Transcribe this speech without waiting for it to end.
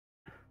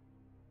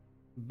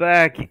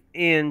Back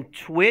in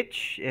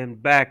Twitch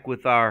and back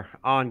with our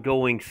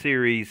ongoing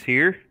series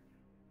here,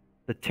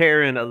 the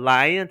Terran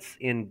Alliance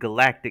in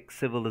Galactic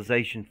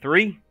Civilization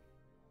 3.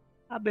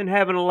 I've been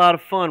having a lot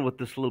of fun with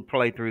this little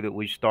playthrough that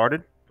we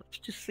started. Let's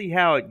just see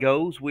how it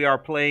goes. We are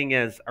playing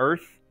as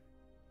Earth,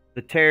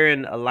 the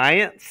Terran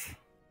Alliance.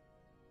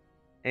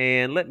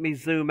 And let me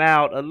zoom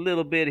out a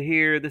little bit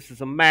here. This is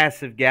a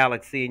massive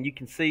galaxy, and you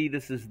can see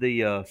this is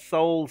the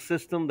Sol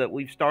system that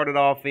we've started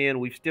off in.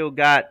 We've still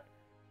got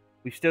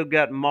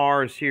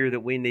Mars here that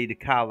we need to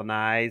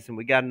colonize, and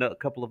we got a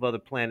couple of other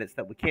planets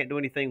that we can't do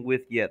anything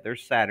with yet.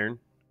 There's Saturn,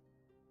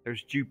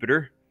 there's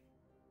Jupiter,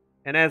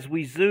 and as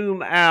we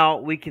zoom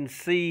out, we can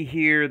see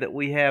here that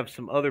we have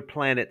some other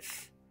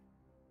planets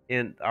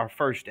in our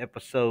first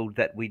episode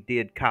that we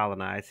did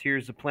colonize.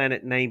 Here's a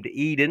planet named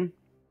Eden.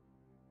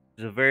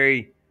 It's a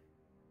very,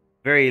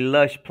 very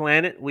lush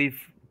planet. We've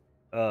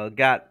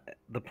got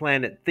the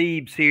planet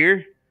Thebes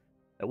here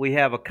that we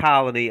have a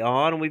colony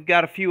on, and we've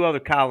got a few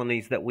other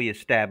colonies that we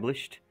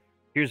established.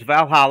 Here's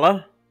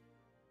Valhalla,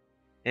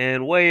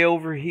 and way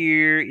over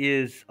here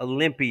is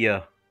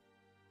Olympia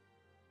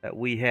that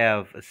we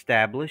have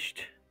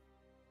established.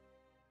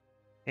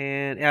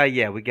 And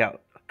yeah, we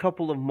got a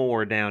couple of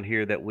more down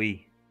here that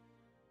we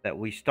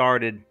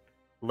started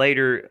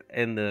later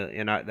in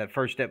that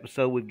first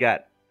episode. We've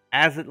got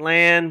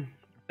Azatlan,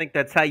 I think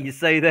that's how you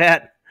say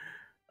that,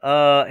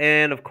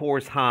 and of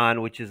course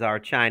Han, which is our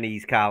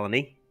Chinese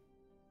colony.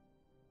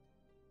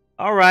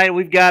 All right,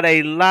 we've got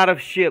a lot of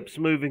ships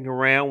moving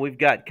around. We've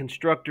got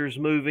constructors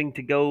moving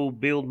to go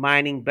build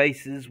mining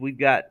bases. We've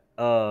got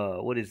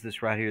what is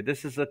this right here?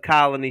 This is a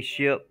colony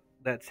ship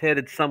that's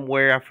headed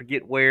somewhere. I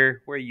forget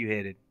where. Where are you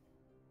headed?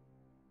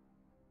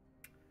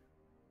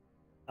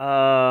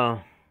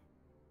 Not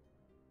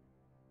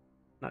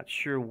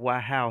sure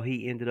how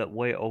he ended up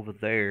way over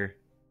there.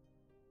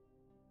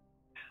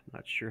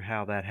 Not sure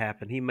how that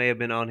happened. He may have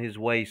been on his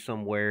way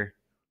somewhere.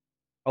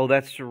 Oh,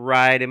 that's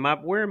right.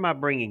 Where am I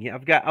bringing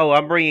him?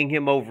 I'm bringing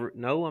him over.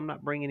 No, I'm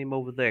not bringing him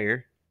over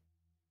there.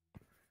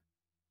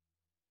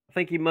 I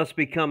think he must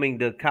be coming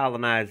to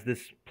colonize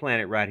this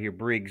planet right here,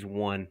 Briggs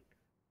 1,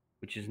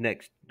 which is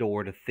next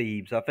door to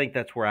Thebes. I think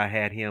that's where I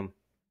had him,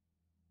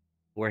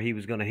 where he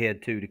was going to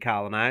head to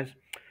colonize.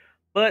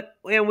 But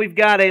and we've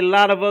got a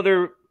lot of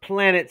other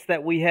planets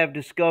that we have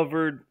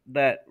discovered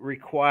that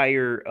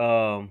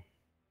require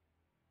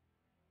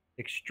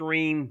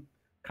extreme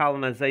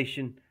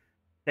colonization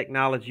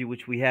technology,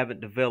 which we haven't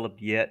developed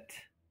yet.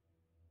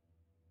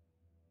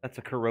 That's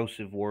a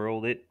corrosive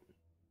world.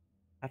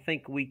 I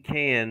think we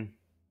can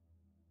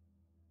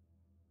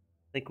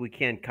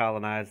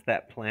colonize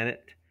that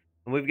planet.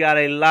 And we've got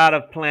a lot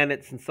of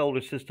planets and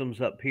solar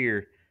systems up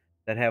here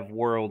that have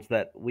worlds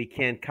that we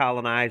can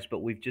colonize, but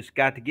we've just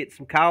got to get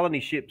some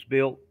colony ships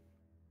built.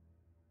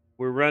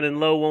 We're running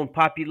low on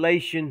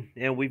population,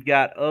 and we've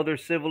got other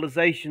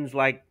civilizations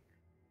like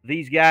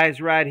these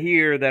guys right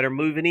here that are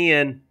moving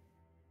in.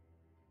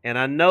 And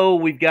I know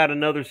we've got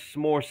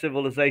some more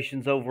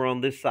civilizations over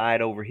on this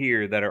side over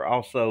here that are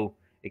also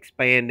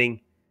expanding.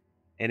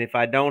 And if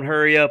I don't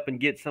hurry up and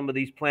get some of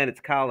these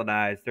planets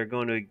colonized, they're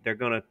going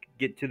to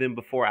get to them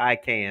before I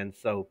can.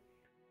 So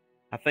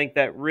I think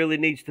that really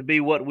needs to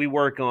be what we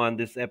work on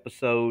this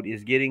episode,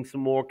 is getting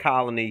some more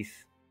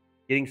colonies,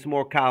 getting some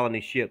more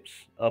colony ships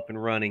up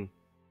and running.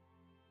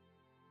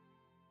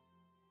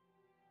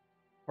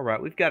 All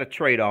right, we've got a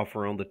trade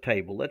offer on the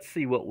table. Let's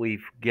see what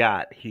we've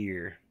got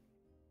here.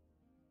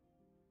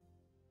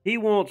 He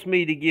wants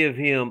me to give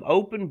him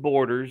open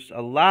borders,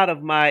 a lot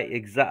of my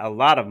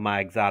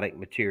exotic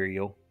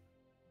material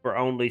for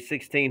only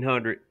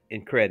 1,600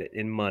 in credit,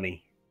 in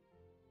money,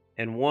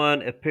 and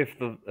one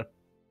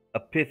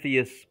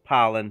Epiphyus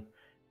pollen.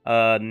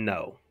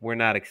 No, we're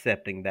not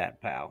accepting that,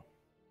 pal.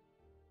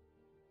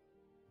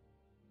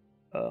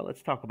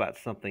 Let's talk about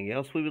something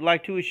else. We would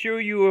like to assure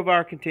you of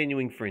our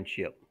continuing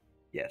friendship.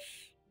 Yes.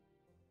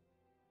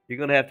 You're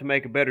going to have to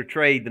make a better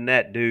trade than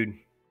that, dude.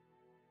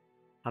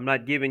 I'm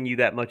not giving you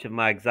that much of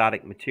my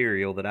exotic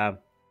material that I've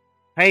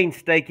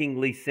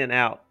painstakingly sent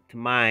out to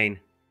mine.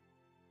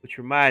 Which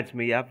reminds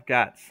me, I've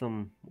got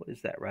some... What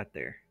is that right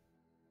there?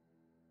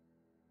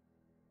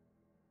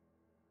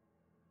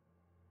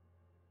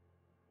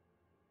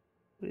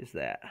 What is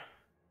that?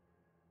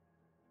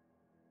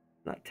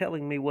 Not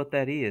telling me what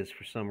that is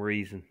for some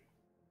reason.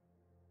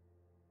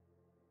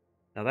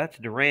 Now that's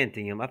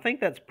Durantium. I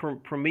think that's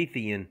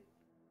Promethean.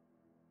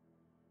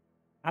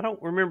 I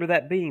don't remember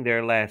that being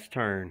there last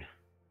turn.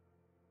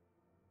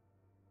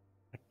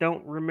 I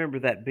don't remember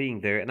that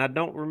being there, and I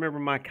don't remember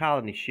my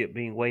colony ship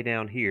being way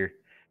down here.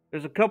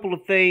 There's a couple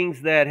of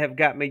things that have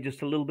got me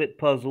just a little bit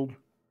puzzled,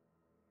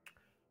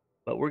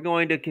 but we're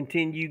going to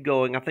continue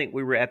going. I think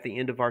we were at the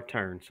end of our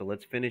turn, so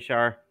let's finish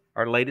our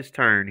latest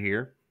turn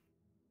here.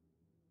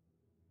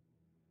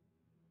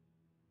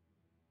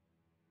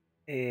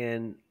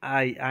 And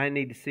I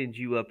need to send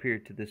you up here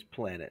to this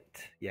planet.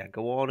 Yeah,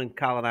 go on and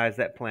colonize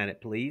that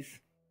planet, please.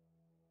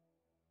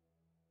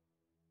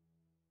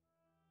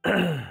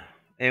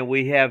 And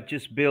we have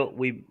just built,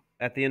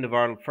 at the end of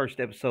our first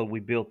episode,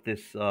 we built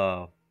this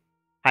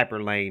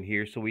hyperlane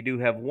here. So we do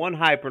have one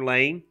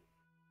hyperlane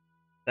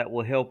that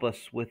will help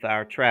us with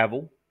our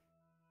travel.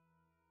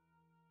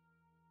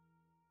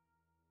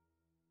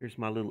 Here's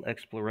my little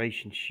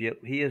exploration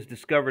ship. He has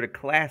discovered a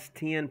Class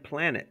 10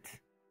 planet.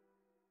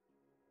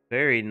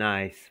 Very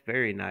nice,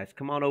 very nice.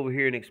 Come on over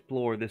here and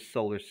explore this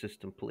solar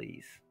system,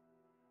 please.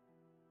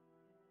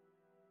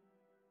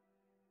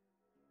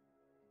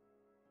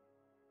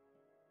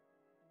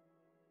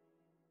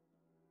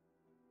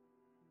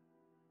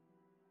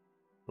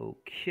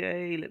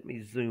 Okay, let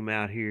me zoom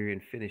out here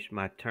and finish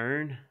my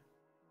turn.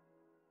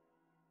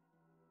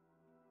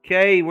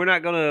 Okay, we're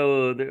not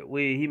gonna.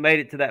 He made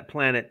it to that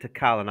planet to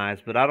colonize,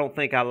 but I don't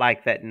think I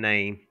like that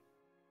name.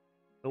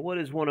 So, what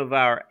is one of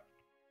our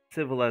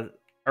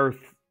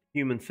Earth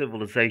human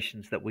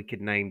civilizations that we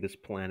could name this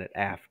planet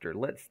after?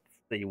 Let's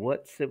see.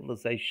 What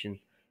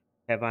civilization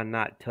have I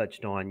not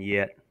touched on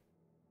yet?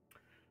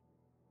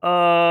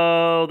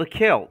 The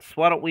Celts.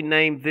 Why don't we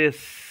name this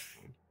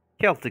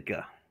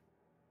Celtica?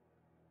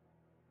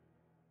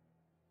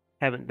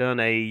 Haven't done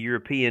a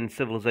European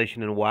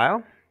civilization in a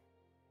while.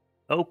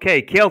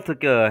 Okay,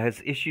 Celtica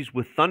has issues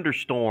with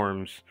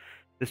thunderstorms.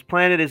 This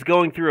planet is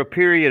going through a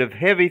period of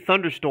heavy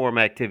thunderstorm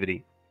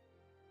activity.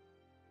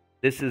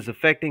 This is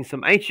affecting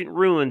some ancient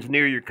ruins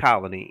near your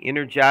colony,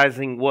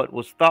 energizing what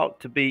was thought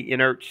to be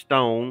inert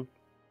stone,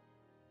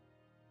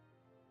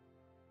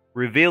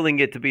 revealing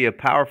it to be a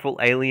powerful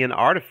alien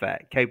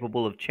artifact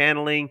capable of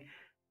channeling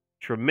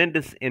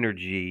tremendous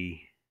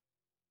energy.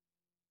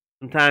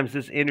 Sometimes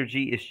this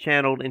energy is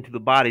channeled into the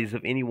bodies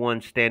of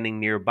anyone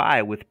standing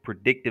nearby with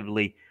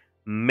predictably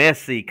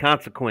messy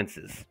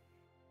consequences.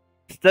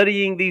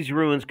 Studying these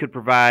ruins could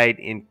provide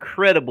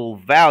incredible,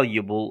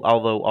 valuable,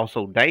 although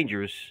also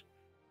dangerous,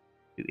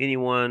 to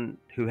anyone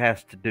who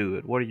has to do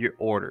it. What are your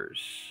orders?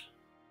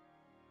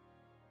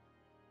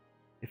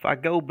 If I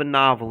go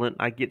benevolent,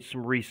 I get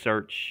some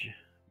research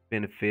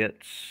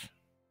benefits.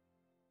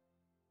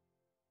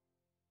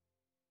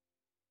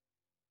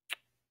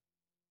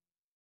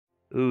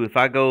 Ooh, if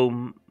I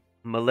go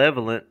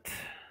malevolent,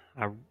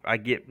 I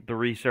get the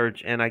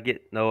research and I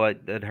get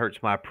that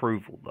hurts my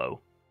approval though.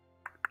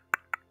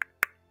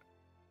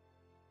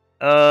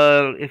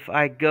 If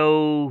I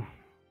go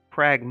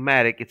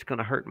pragmatic, it's going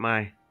to hurt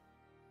my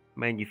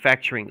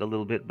manufacturing a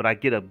little bit, but I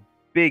get a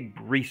big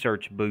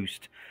research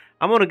boost.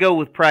 I'm going to go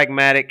with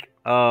pragmatic.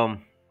 I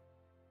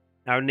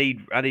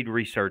need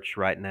research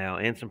right now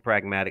and some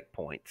pragmatic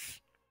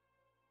points.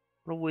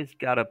 What have we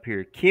got up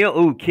here?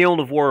 Kiln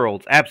of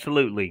Worlds,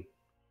 absolutely.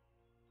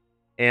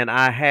 And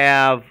I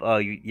have,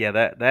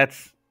 yeah,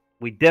 that's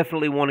we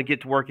definitely want to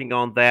get to working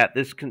on that.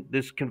 This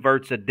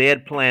converts a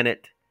dead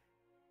planet,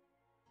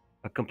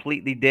 a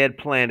completely dead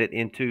planet,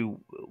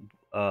 into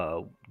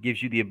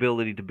gives you the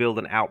ability to build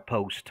an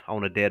outpost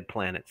on a dead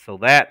planet. So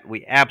that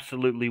we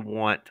absolutely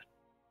want.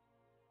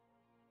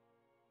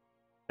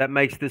 That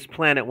makes this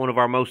planet one of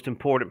our most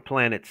important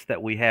planets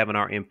that we have in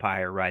our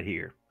empire right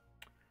here.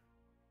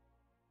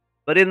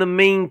 But in the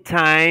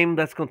meantime,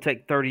 that's going to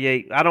take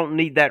 38. I don't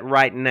need that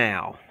right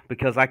now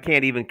because I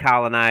can't even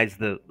colonize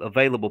the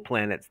available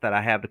planets that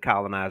I have to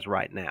colonize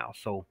right now.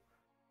 So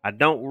I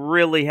don't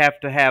really have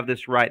to have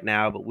this right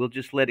now, but we'll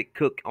just let it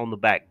cook on the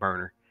back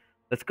burner.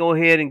 Let's go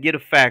ahead and get a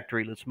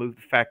factory. Let's move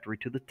the factory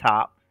to the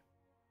top.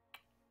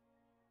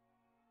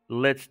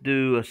 Let's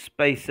do a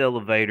space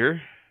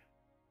elevator.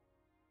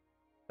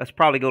 That's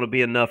probably going to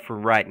be enough for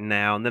right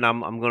now. And then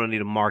I'm going to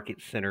need a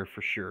market center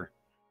for sure.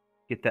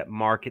 Get that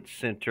market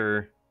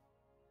center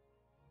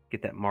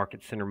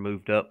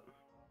moved up.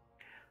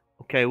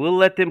 Okay, we'll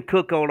let them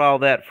cook on all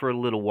that for a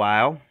little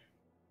while.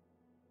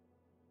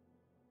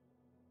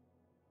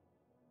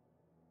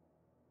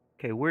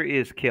 Okay, where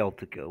is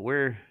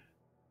Celtica?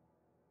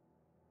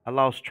 I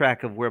lost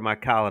track of where my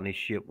colony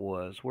ship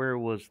was. Where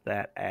was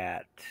that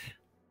at?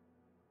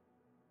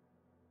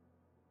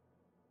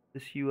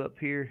 This you up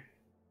here?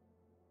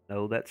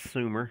 No, that's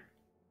Sumer.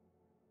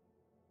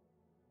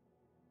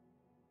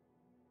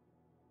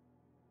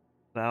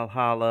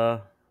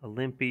 Valhalla,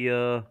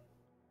 Olympia.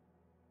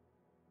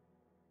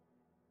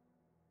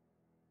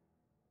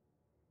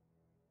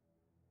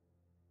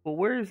 Well,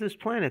 where is this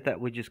planet that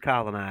we just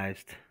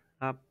colonized?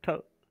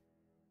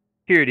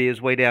 Here it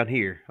is, way down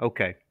here.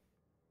 Okay.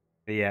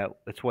 Yeah,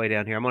 it's way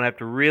down here. I'm going to have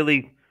to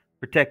really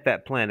protect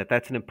that planet.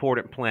 That's an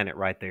important planet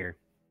right there.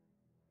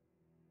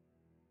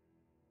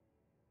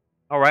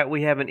 All right,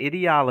 we have an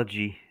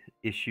ideology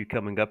issue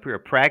coming up here, a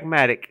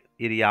pragmatic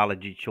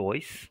ideology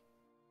choice.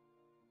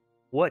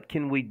 What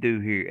can we do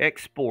here?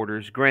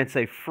 Exporters grants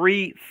a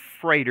free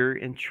freighter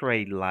and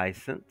trade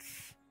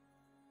license.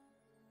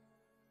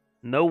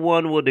 No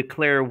one will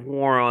declare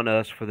war on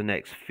us for the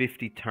next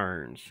 50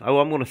 turns. Oh,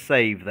 I'm going to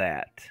save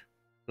that.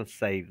 Let's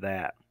save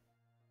that.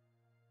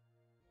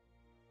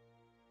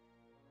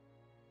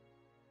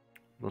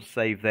 We'll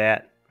save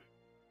that.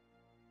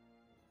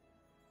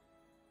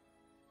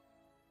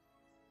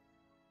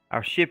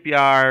 Our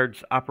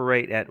shipyards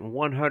operate at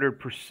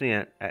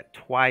 100% at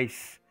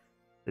twice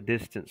the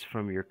distance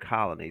from your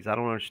colonies. I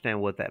don't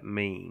understand what that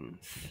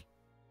means.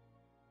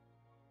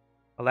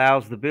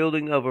 Allows the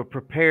building of a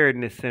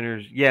preparedness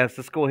centers. Yes,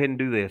 let's go ahead and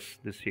do this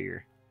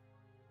here.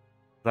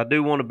 I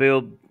do want to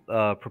build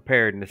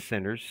preparedness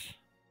centers.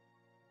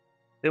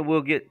 Then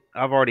we'll get,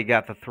 I've already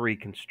got the 3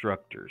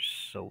 constructors,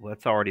 so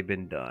that's already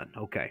been done.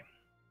 Okay.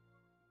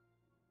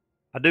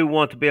 I do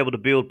want to be able to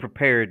build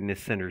preparedness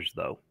centers,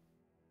 though.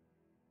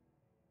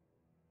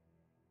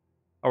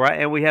 All right,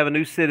 and we have a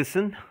new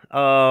citizen.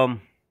 I've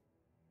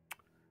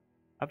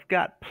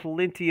got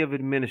plenty of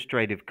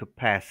administrative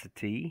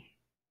capacity.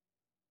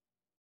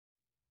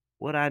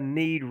 What I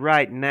need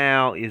right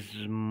now is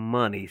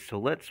money. So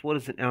what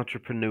does an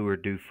entrepreneur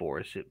do for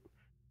us? It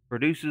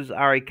produces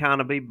our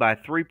economy by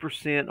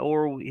 3%,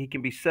 or he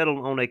can be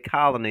settled on a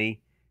colony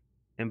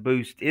and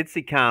boost its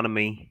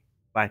economy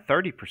by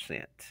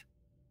 30%.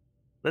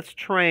 Let's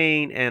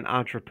train an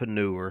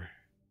entrepreneur.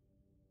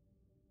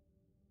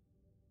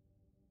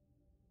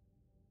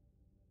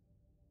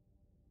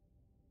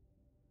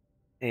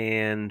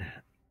 And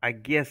I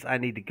guess I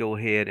need to go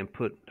ahead and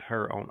put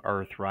her on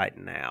Earth right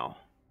now.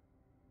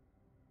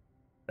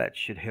 That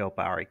should help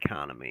our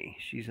economy.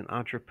 She's an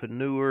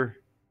entrepreneur.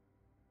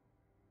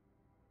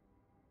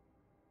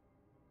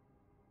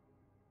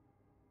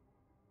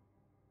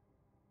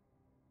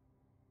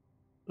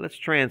 Let's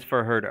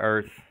transfer her to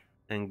Earth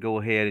and go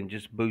ahead and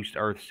just boost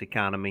Earth's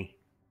economy.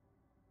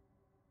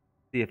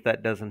 See if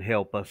that doesn't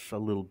help us a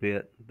little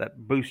bit.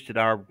 That boosted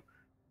our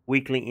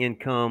weekly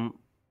income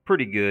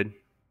pretty good.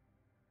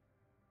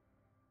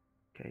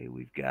 Okay,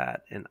 we've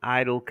got an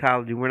idle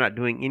colony. We're not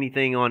doing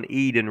anything on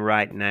Eden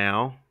right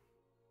now.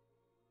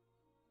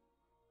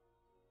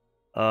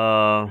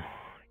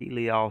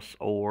 Helios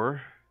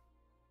ore.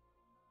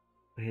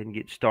 Go ahead and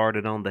get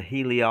started on the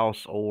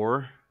Helios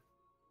ore.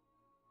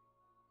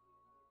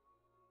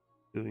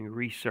 Doing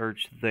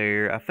research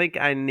there. I think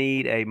I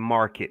need a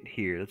market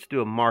here. Let's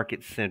do a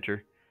market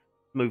center.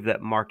 Move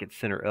that market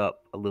center up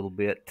a little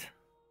bit.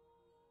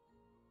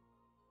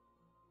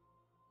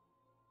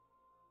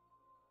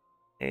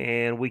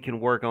 And we can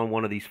work on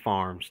one of these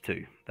farms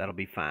too. That'll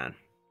be fine.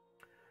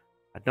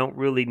 I don't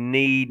really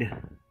need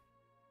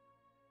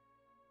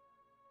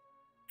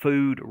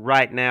food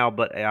right now,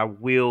 but I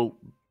will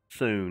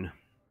soon.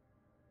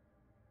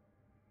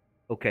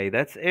 Okay,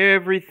 that's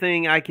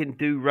everything I can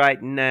do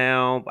right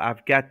now.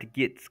 I've got to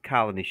get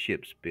colony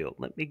ships built.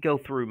 Let me go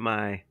through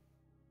my...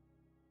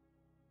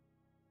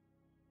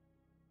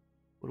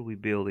 What are we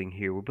building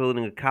here? We're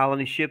building a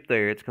colony ship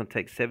there. It's going to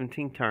take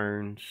 17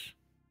 turns.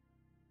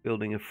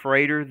 Building a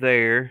freighter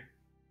there.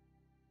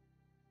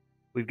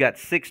 We've got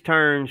 6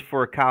 turns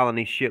for a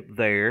colony ship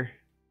there.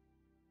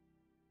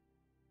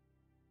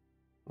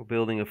 We're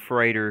building a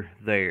freighter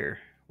there.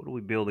 What are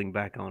we building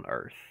back on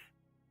Earth?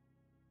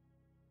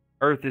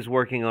 Earth is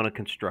working on a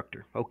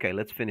constructor. Okay,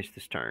 let's finish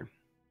this turn.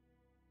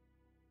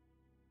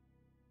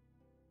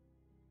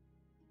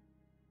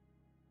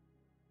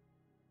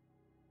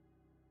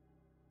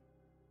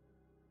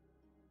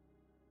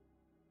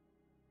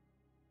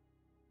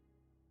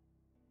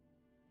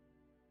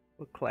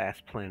 What class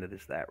planet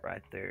is that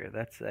right there?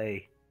 That's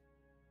a...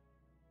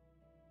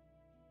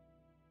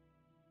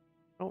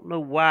 I don't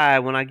know why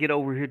when I get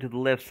over here to the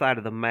left side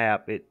of the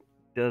map, it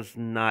does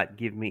not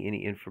give me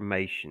any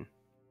information.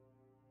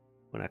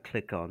 When I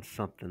click on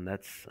something,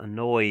 that's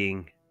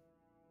annoying.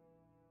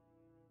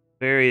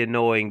 Very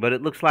annoying, but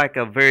it looks like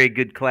a very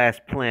good class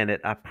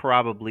planet. I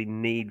probably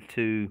need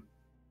to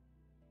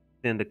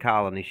send a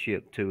colony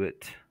ship to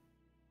it.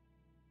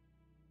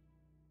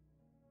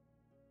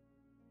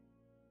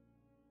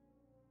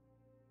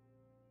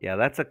 Yeah,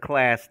 that's a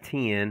class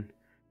 10.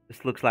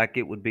 This looks like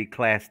it would be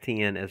class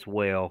 10 as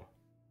well.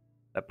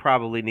 That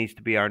probably needs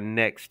to be our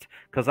next,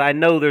 because I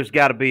know there's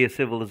got to be a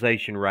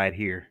civilization right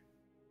here.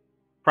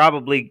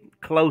 Probably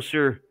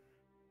closer.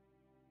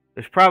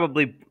 There's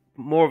probably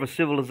more of a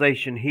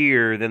civilization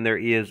here than there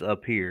is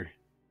up here.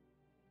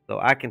 So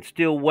I can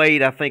still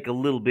wait, I think, a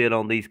little bit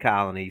on these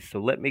colonies. So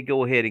let me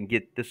go ahead and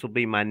get, this will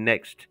be my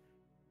next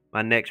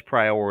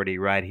priority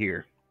right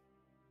here.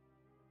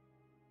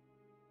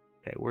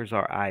 Okay, where's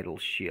our idle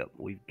ship?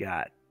 We've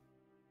got,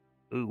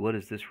 ooh, what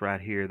is this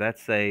right here?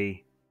 That's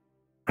a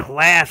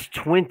class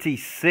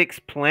 26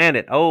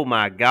 planet. Oh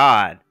my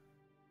God.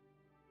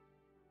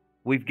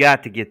 We've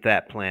got to get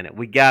that planet.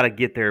 We got to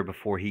get there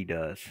before he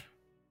does.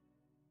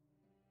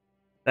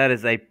 That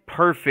is a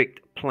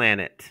perfect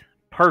planet.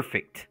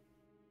 Perfect.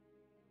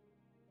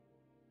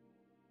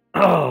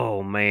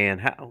 Oh man,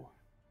 how?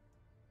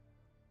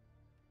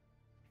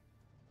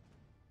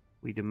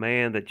 We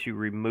demand that you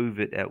remove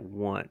it at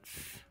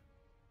once.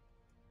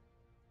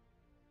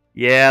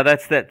 Yeah,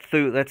 that's that.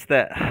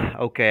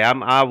 Okay,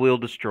 I will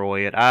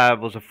destroy it. I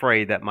was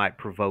afraid that might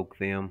provoke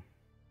them.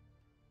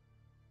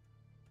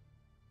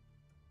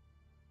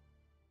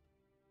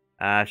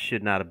 I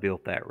should not have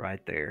built that right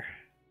there.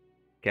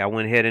 Okay, I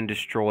went ahead and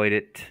destroyed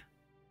it.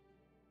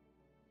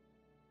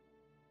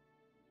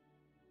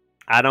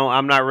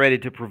 I'm not ready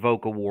to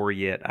provoke a war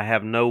yet. I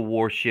have no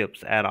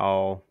warships at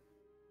all.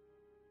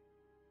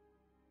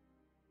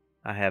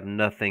 I have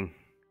nothing.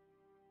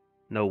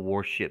 No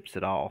warships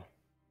at all.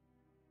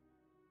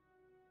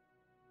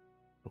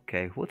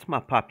 Okay, what's my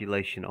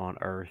population on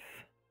Earth?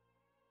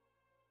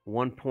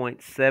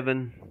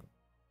 1.7.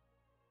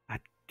 I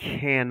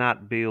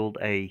cannot build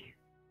a...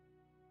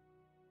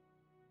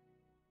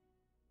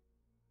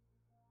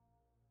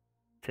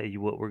 Tell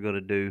you what we're going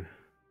to do.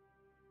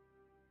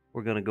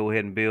 We're going to go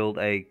ahead and build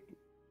a...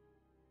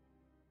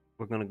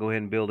 We're going to go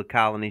ahead and build a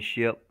colony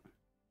ship.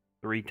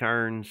 3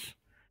 turns.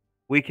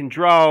 We can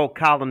draw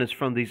colonists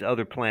from these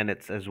other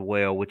planets as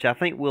well, which I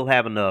think we'll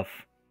have enough.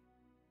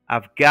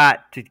 I've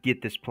got to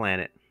get this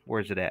planet.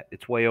 Where's it at?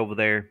 It's way over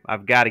there.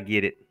 I've got to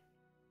get it.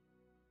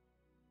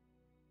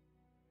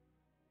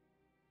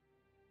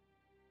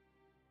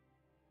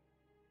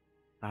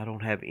 I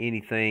don't have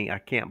anything. I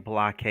can't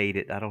blockade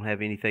it. I don't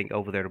have anything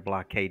over there to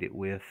blockade it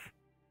with.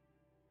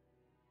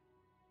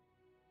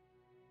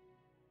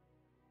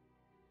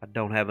 I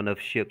don't have enough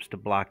ships to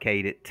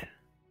blockade it.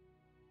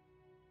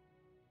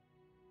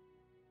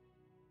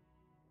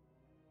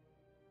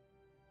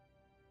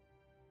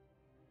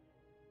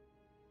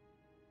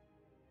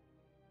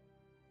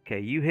 Okay,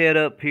 you head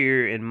up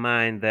here and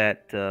mine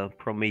that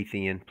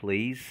Promethean,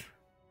 please.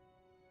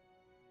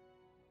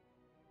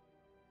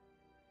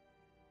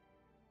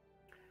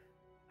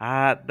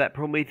 That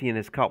Promethean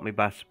has caught me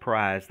by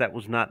surprise. That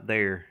was not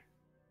there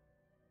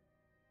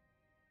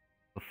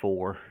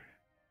before.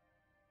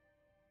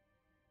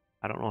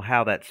 I don't know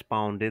how that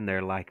spawned in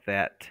there like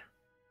that.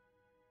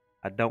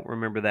 I don't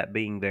remember that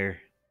being there.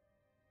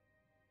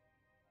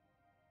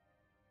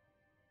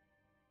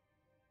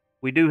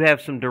 We do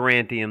have some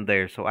Durantium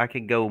there, so I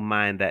can go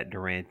mine that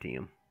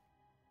Durantium.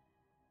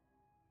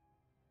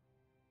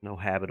 No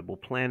habitable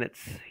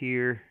planets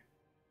here.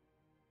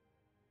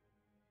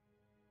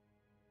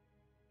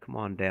 Come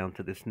on down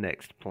to this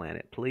next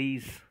planet,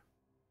 please.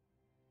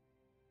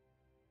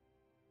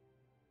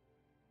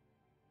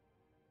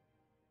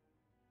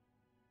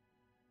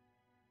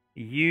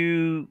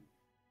 You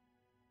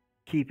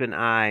keep an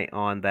eye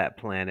on that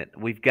planet.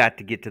 We've got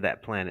to get to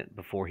that planet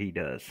before he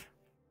does.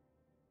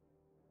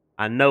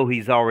 I know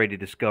he's already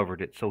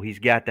discovered it, so he's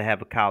got to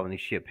have a colony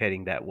ship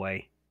heading that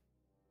way.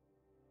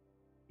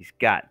 He's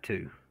got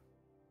to.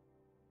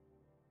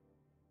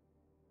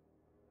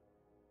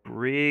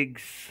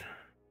 Briggs.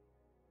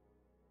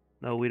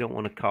 No, we don't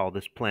want to call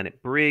this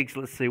planet Briggs.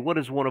 Let's see. What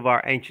is one of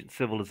our ancient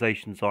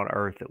civilizations on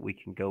Earth that we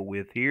can go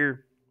with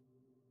here?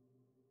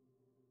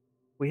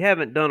 We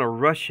haven't done a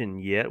Russian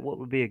yet. What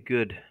would be a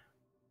good...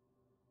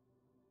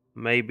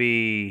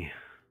 Maybe...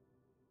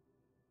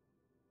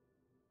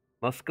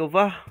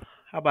 Moskova?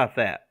 How about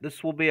that?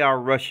 This will be our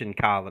Russian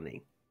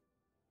colony.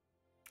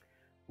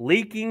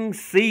 Leaking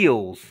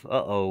seals.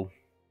 Uh-oh.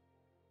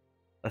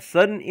 A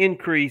sudden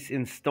increase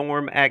in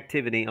storm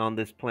activity on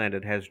this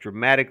planet has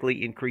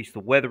dramatically increased the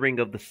weathering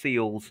of the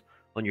seals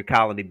on your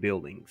colony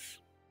buildings.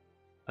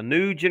 A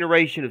new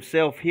generation of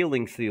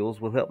self-healing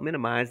seals will help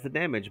minimize the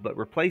damage, but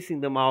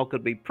replacing them all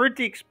could be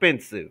pretty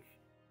expensive.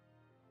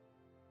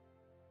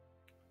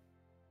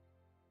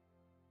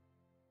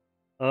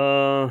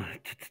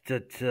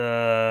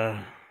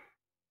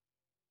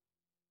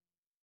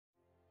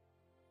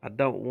 I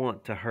don't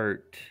want to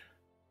hurt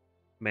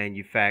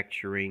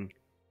manufacturing.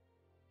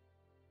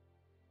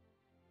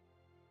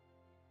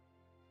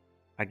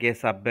 I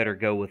guess I better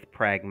go with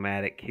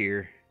pragmatic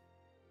here.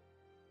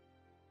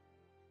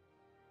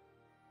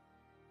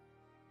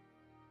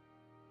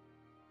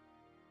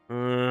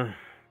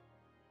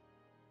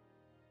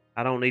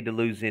 I don't need to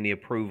lose any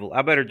approval.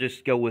 I better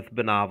just go with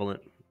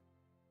benevolent.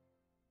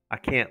 I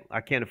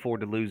can't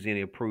afford to lose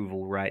any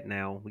approval right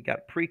now. We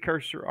got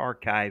precursor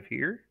archive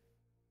here.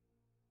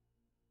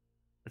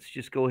 Let's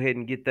just go ahead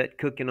and get that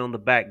cooking on the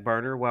back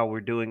burner while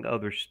we're doing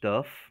other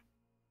stuff.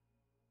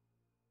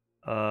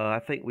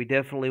 I think we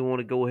definitely want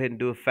to go ahead and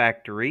do a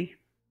factory.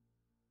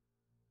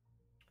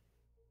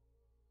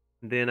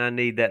 Then I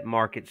need that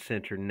market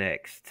center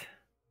next.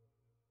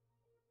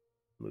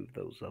 Move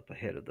those up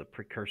ahead of the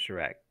precursor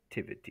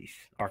activities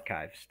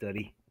archive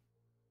study.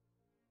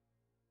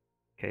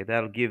 Okay,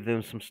 that'll give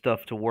them some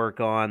stuff to work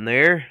on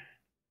there.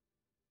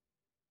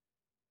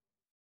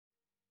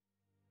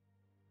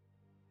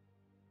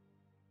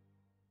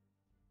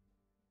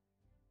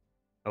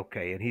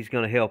 Okay, and he's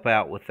going to help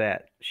out with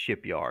that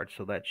shipyard,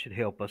 so that should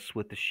help us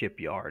with the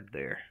shipyard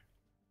there.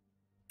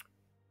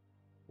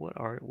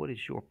 What is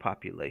your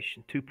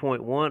population?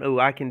 2.1. Oh,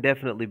 I can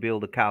definitely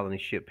build a colony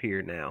ship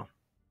here now.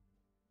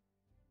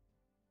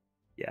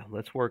 Yeah,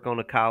 let's work on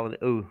a colony.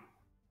 Ooh.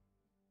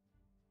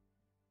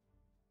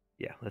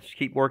 Yeah, let's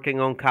keep working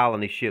on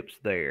colony ships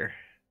there.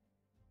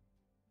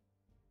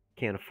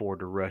 Can't afford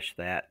to rush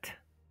that.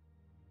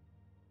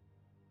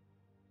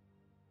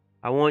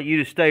 I want you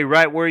to stay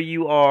right where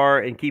you are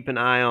and keep an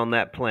eye on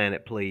that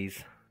planet,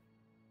 please.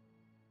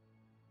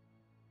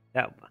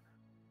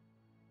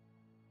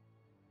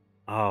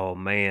 Oh,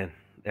 man.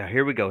 Now,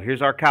 here we go.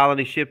 Here's our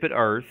colony ship at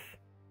Earth.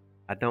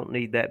 I don't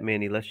need that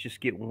many. Let's just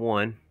get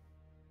one.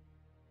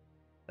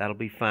 That'll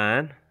be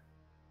fine.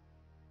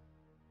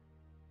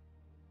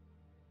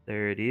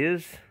 There it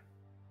is.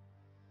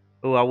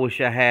 Oh, I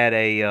wish I had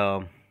a...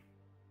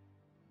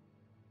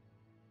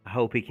 I I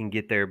hope he can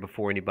get there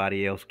before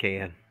anybody else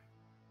can.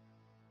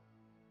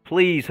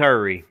 Please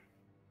hurry.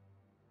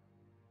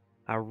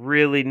 I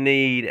really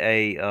need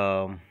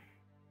a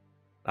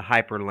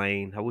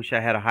hyperlane. I wish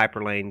I had a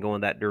hyperlane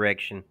going that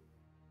direction.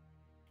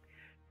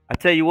 I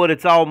tell you what,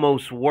 it's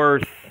almost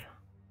worth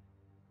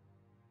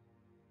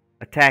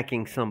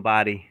attacking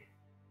somebody,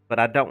 but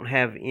I don't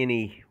have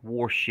any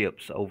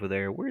warships over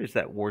there. Where is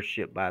that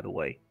warship, by the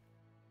way?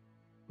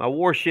 My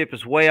warship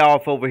is way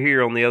off over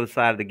here on the other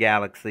side of the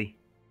galaxy.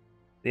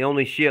 The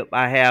only ship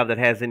I have that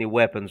has any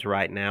weapons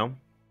right now.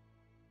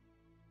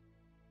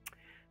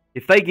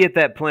 If they get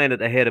that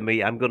planet ahead of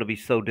me, I'm going to be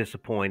so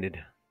disappointed.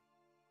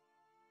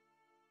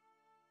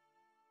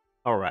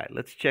 All right,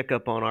 let's check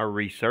up on our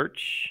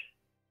research.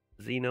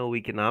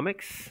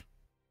 Xenoeconomics.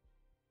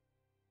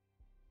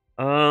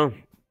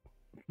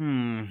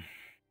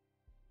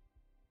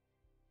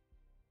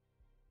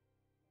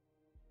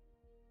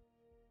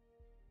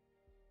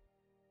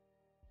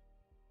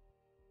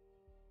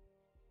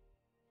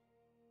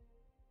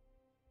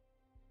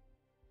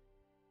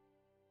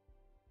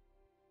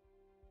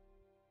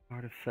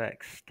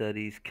 Artifact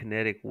studies,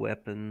 kinetic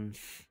weapons.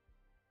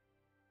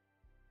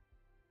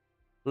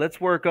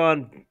 Let's work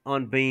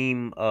on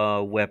beam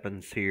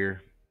weapons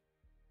here.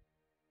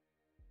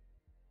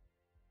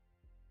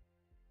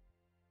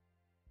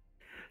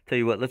 Tell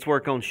you what, let's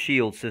work on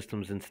shield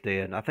systems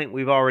instead. I think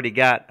we've already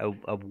got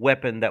a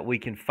weapon that we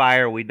can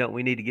fire. We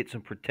need to get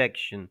some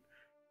protection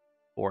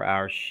for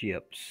our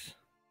ships.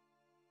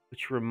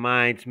 Which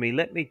reminds me,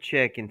 let me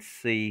check and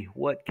see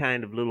what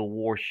kind of little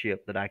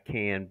warship that I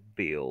can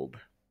build.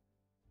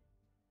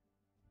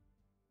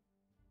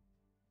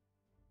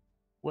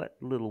 What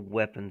little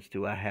weapons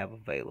do I have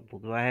available?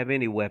 Do I have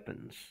any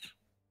weapons?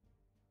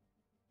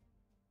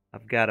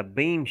 I've got a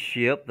beam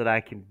ship that I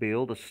can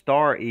build, a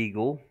Star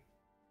Eagle.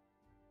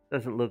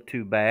 Doesn't look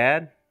too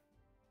bad.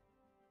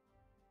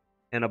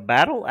 And a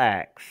battle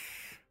axe.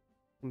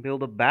 I can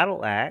build a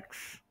battle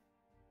axe.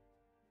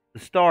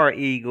 The Star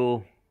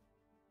Eagle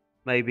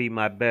may be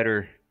my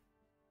better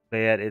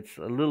bet. It's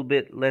a little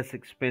bit less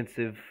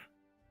expensive.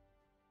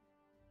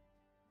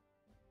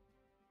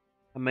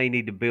 I may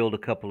need to build a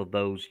couple of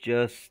those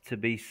just to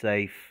be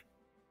safe.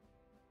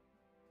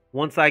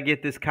 Once I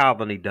get this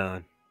colony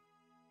done.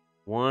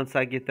 Once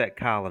I get that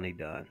colony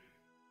done.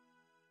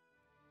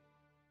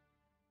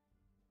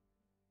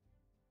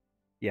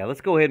 Yeah,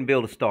 let's go ahead and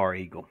build a Star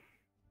Eagle.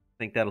 I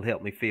think that'll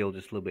help me feel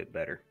just a little bit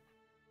better.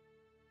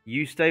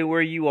 You stay where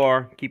you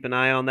are. Keep an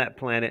eye on that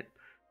planet.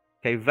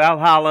 Okay,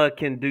 Valhalla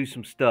can do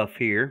some stuff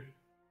here.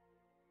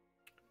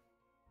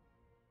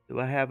 Do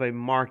I have a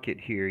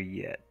market here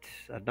yet?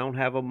 I don't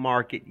have a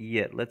market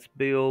yet. Let's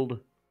build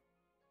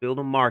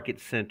a market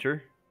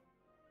center.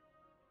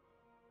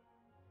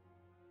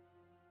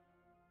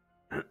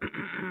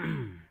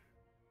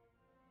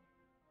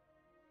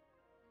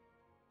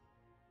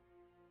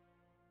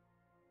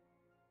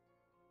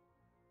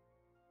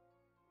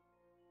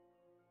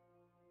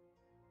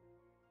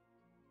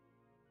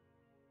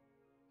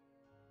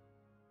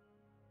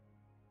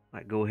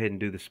 Might go ahead and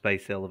do the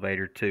space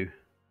elevator too.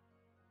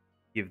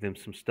 Give them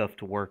some stuff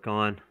to work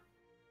on.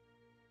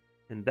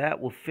 And that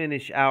will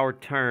finish our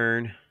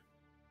turn.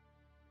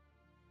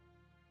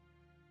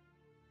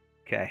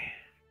 Okay.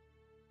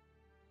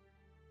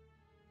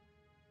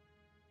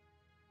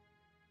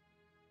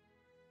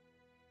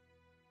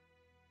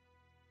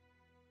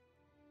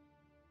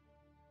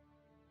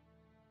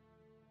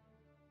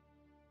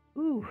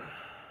 Ooh.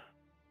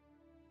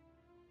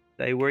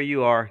 Stay where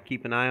you are.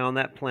 Keep an eye on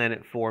that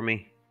planet for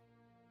me.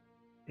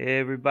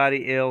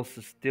 Everybody else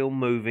is still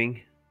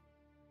moving.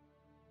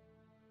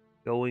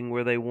 Going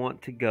where they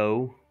want to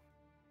go.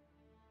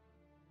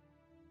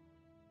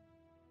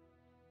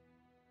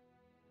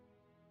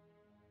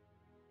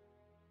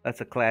 That's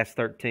a class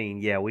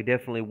 13. Yeah, we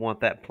definitely want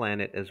that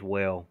planet as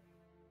well.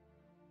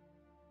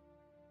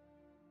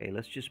 Okay,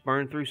 let's just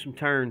burn through some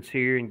turns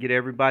here and get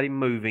everybody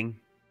moving.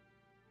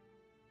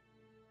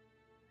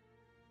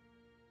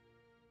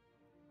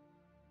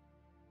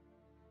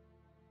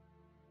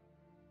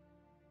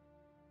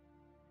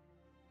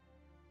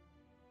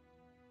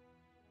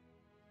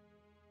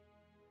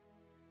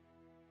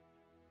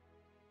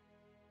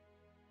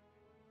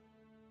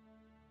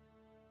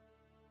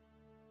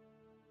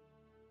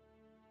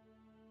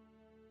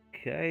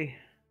 Okay.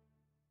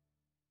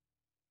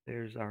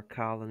 There's our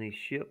colony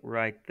ship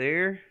right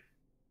there.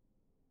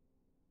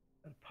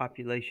 A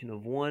population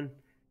of 1.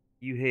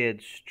 You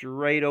head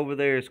straight over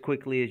there as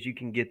quickly as you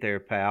can get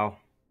there, pal.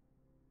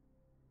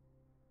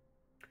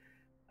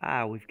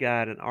 Ah, we've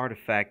got an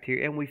artifact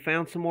here, and we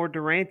found some more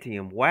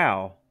Durantium.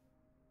 Wow.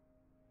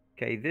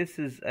 Okay, this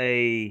is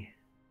a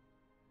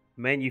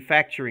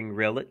manufacturing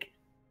relic.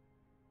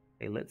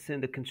 Okay, let's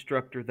send a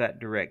constructor that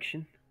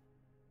direction.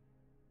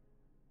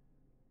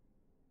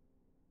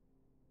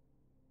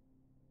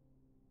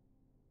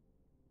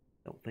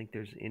 Don't think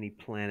there's any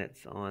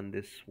planets on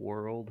this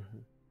world.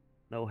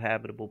 No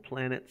habitable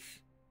planets.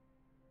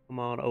 Come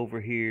on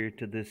over here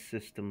to this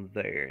system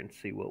there and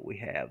see what we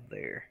have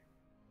there.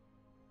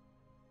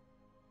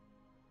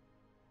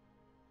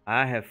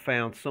 I have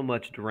found so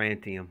much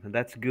Durantium, and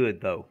that's good,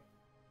 though.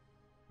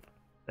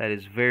 That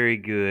is very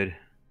good.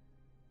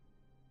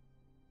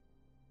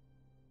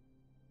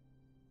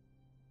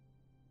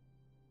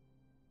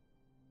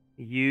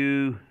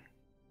 You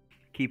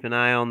keep an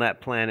eye on that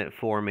planet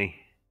for me.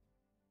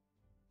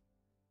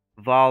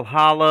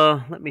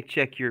 Valhalla, let me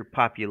check your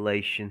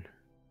population.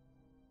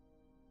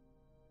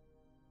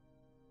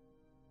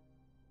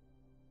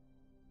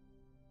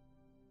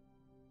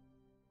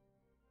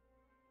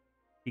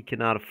 He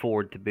cannot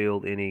afford to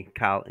build any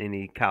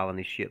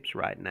colony ships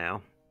right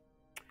now.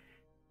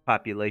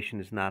 Population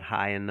is not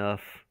high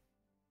enough.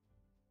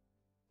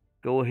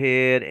 Go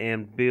ahead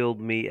and build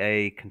me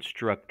a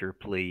constructor,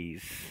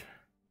 please.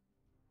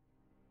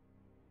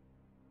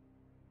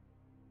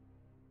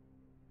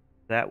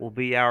 That will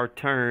be our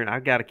turn.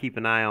 I've got to keep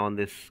an eye on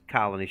this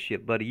colony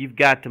ship, buddy. You've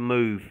got to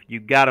move.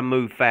 You've got to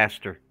move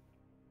faster.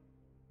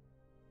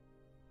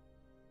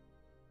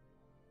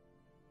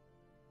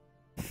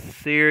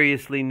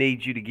 Seriously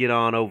need you to get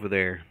on over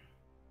there.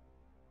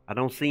 I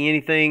don't see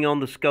anything on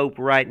the scope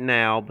right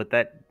now, but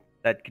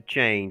that could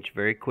change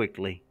very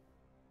quickly.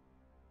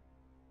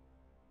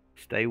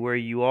 Stay where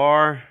you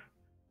are.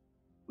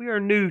 We are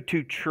new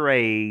to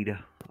trade.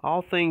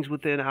 All things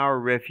within our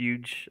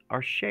refuge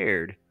are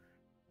shared,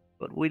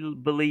 but we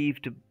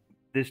believe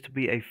this to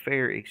be a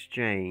fair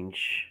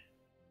exchange.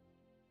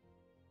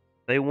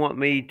 They want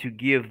me to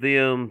give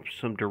them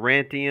some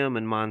Durantium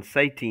and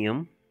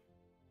Monsatium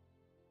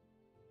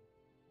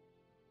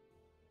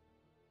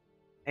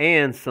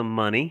and some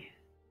money,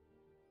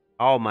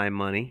 all my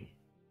money,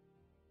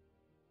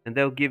 and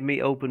they'll give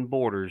me open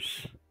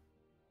borders.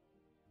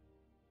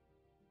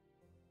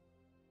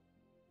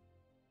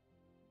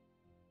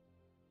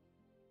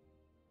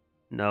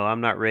 No, I'm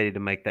not ready to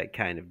make that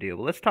kind of deal.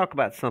 But let's talk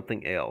about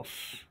something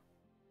else.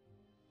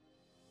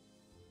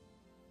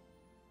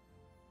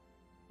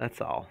 That's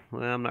all.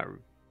 Well, I'm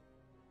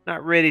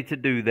not ready to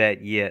do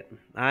that yet.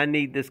 I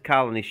need this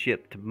colony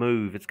ship to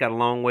move. It's got a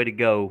long way to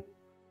go.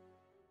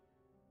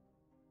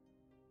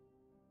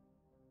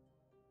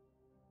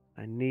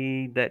 I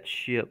need that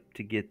ship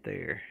to get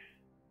there.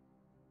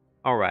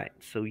 All right,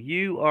 so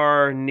you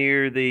are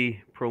near the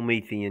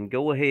Promethean.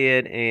 Go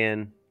ahead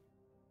and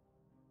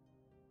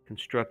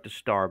construct a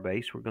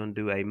starbase. We're going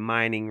to do a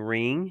mining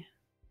ring.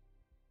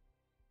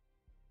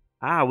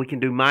 We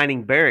can do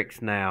mining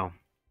barracks now.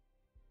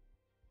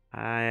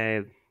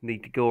 I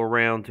need to go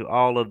around to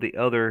all of the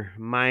other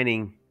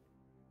mining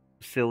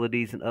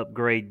facilities and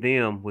upgrade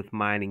them with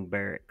mining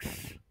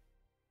barracks. It's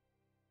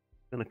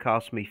going to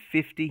cost me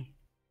 50.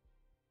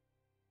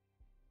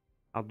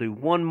 I'll do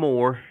one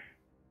more.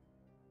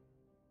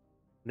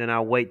 Then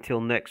I'll wait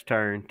till next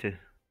turn to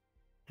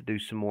do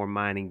some more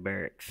mining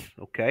barracks.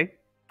 Okay?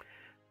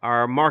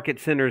 Our market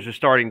centers are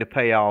starting to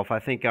pay off. I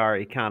think our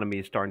economy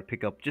is starting to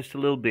pick up just a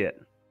little bit.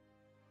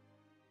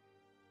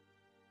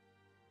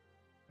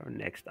 Our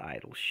next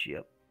idle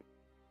ship.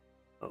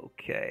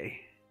 Okay.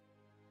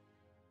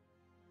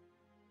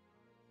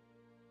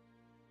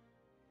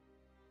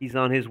 He's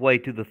on his way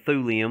to the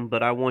Thulium,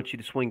 but I want you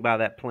to swing by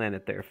that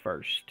planet there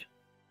first.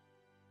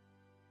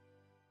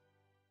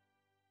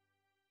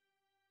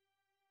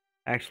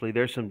 Actually,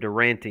 there's some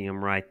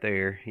Durantium right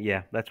there.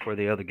 Yeah, that's where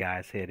the other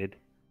guy's headed.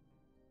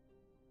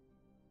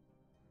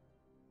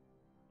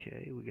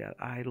 Okay, we got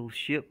idle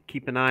ship.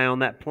 Keep an eye on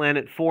that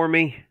planet for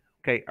me.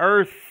 Okay,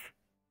 Earth.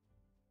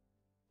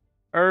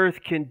 Earth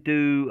can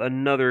do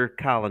another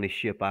colony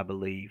ship, I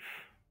believe.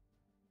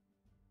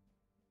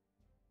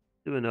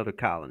 Do another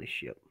colony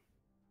ship.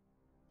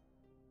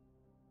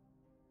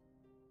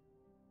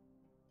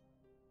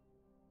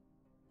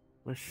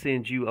 Let's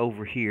send you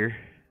over here.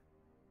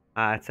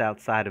 It's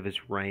outside of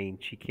his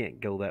range. He can't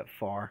go that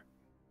far.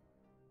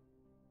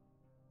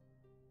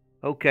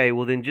 Okay,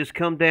 well then just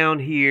come down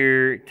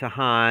here to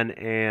Han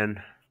and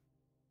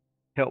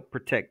help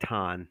protect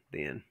Han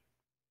then.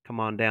 Come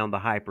on down the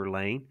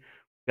hyperlane.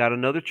 Got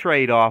another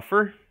trade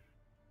offer.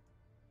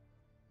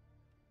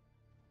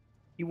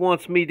 He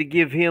wants me to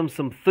give him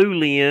some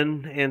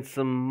Thulian and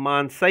some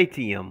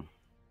Monsatium.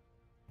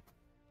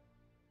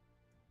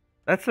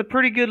 That's a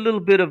pretty good little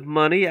bit of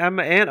money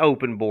and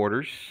open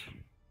borders.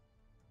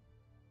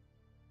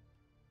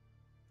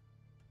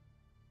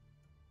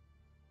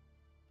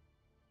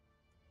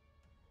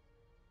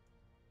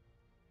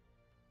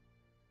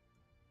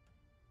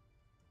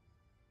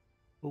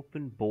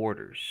 Open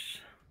borders.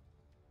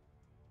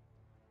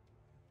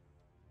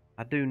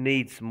 I do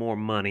need some more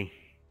money.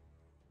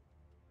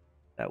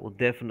 That will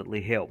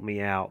definitely help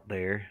me out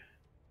there.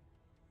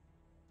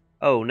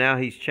 Oh, now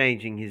he's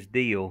changing his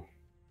deal.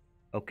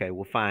 Okay,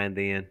 well, fine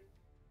then.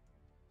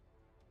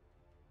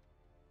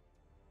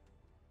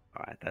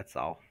 All right, that's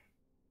all.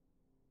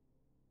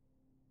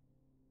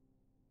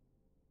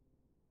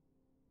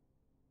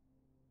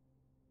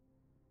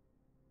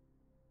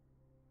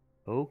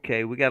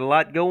 Okay, we got a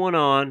lot going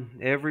on.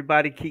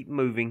 Everybody keep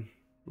moving.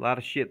 A lot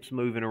of ships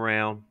moving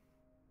around.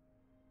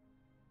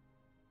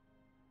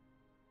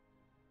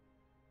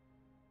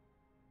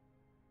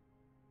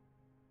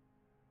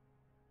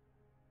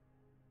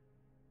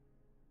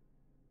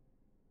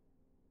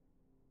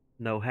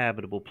 No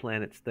habitable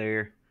planets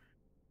there.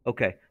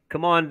 Okay,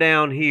 come on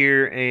down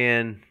here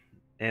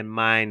and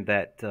mine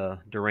that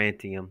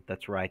Durantium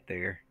that's right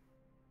there.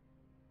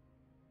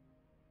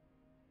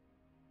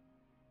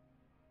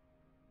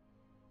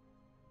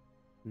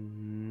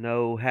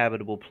 No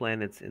habitable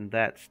planets in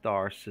that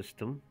star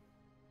system.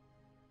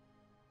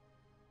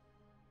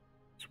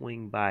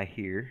 Swing by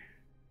here.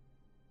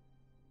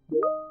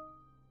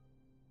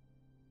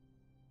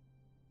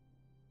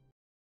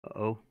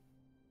 Uh-oh.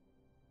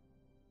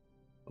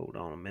 Hold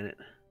on a minute.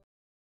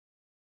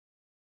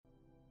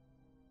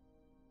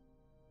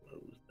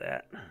 Close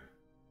that.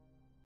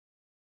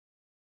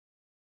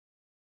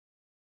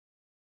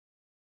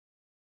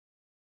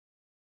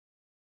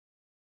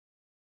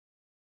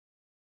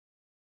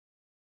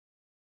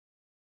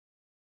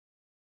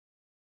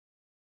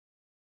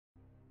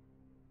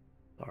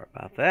 Sorry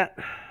about that.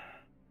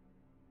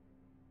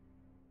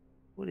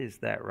 What is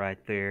that right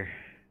there?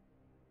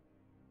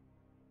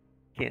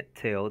 Can't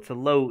tell. It's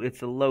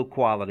a low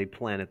quality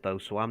planet though,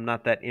 so I'm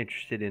not that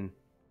interested in.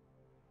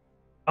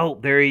 Oh,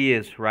 there he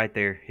is, right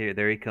there. Here,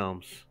 there he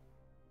comes.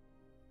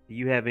 Do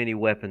you have any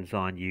weapons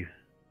on you?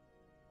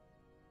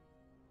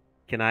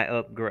 Can I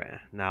upgrade?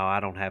 No, I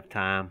don't have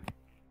time.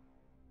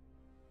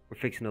 We're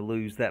fixing to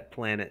lose that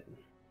planet.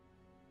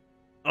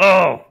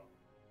 Oh!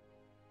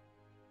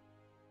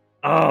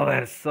 Oh,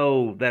 that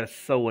is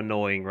so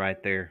annoying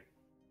right there.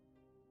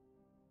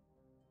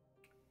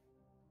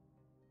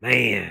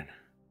 Man.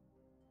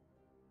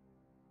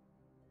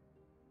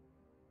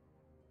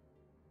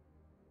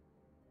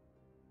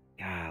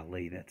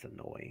 Golly, that's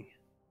annoying.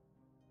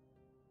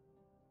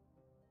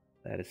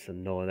 That is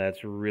annoying.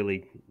 That's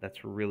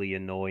really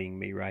annoying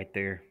me right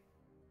there.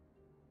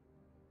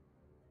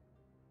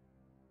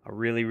 I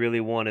really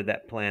wanted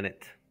that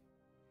planet.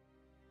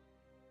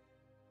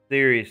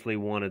 Seriously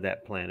wanted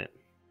that planet.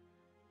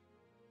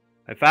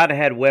 If I'd have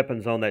had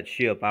weapons on that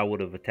ship, I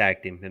would have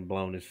attacked him and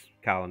blown his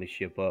colony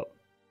ship up.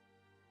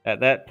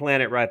 That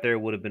planet right there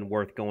would have been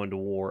worth going to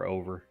war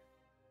over.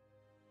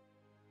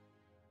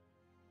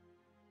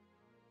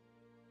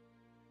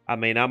 I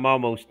mean, I'm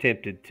almost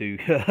tempted to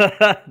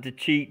to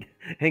cheat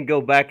and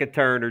go back a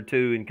turn or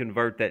two and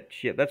convert that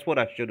ship. That's what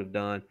I should have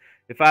done.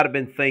 If I'd have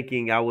been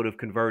thinking, I would have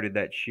converted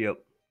that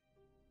ship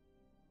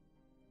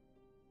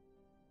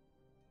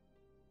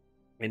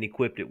and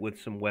equipped it with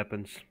some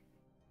weapons.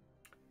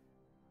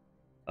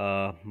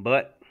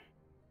 But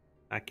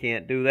I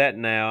can't do that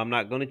now. I'm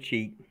not going to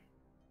cheat.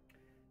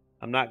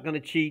 I'm not going to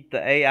cheat. The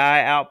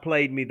AI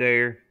outplayed me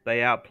there.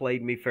 They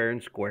outplayed me fair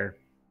and square.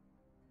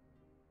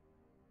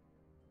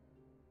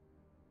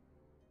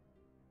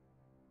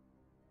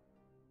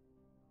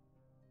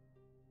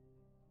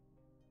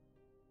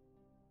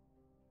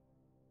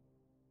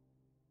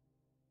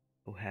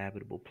 No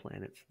habitable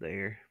planets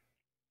there.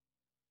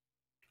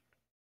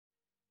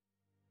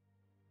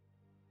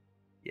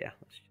 Yeah,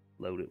 let's just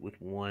load it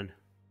with one.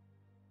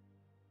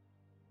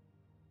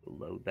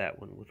 We'll load that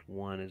one with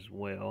one as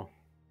well.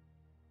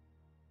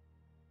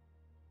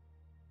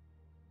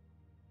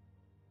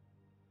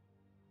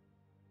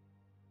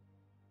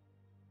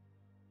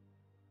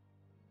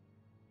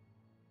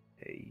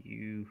 Hey,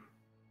 you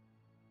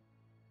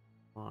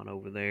on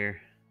over there.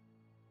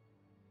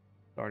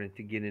 Starting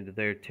to get into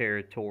their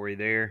territory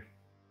there.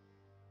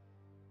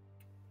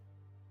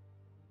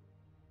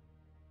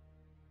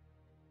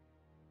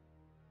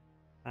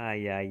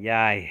 Ay, ay,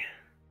 ay.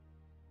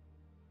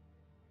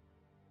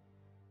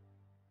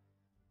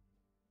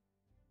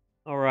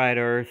 All right,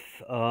 Earth.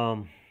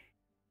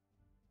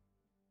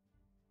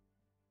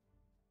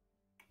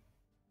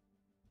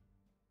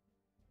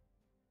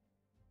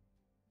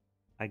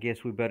 I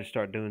guess we better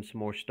start doing some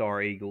more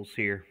Star Eagles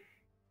here.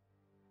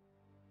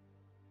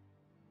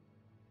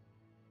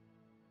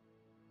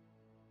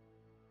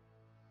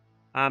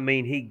 I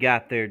mean, he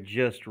got there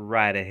just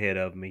right ahead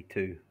of me,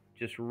 too.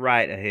 Just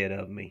right ahead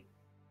of me.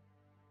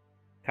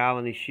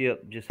 Colony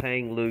ship, just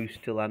hang loose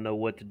till I know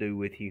what to do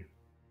with you.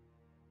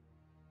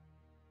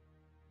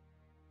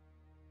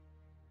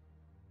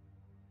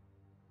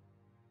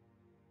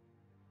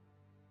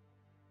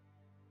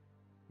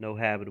 No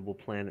habitable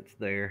planets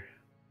there.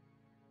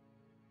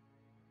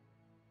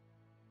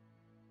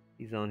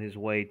 He's on his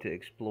way to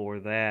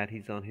explore that.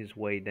 He's on his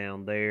way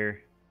down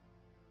there.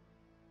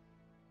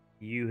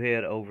 You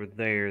head over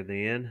there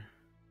then.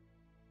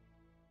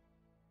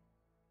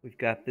 We've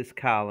got this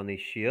colony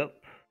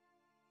ship.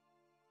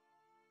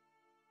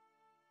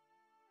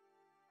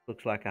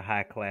 Looks like a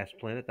high class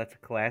planet. That's a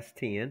class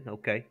 10.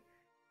 Okay.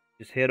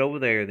 Just head over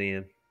there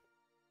then.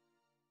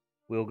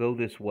 We'll go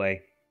this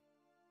way.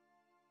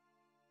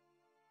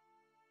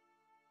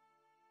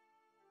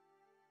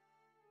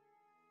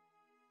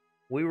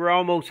 We were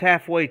almost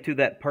halfway to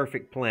that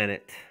perfect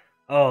planet.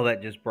 Oh,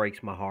 that just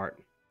breaks my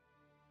heart.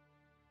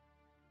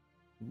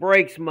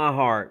 Breaks my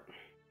heart.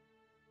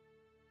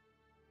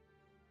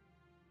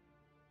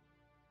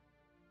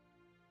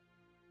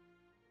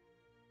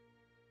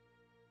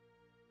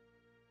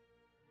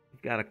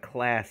 We've got a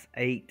class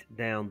 8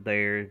 down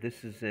there.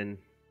 This is in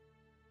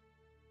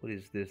What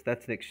is this?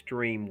 That's an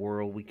extreme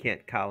world. We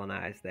can't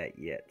colonize that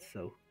yet,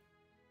 so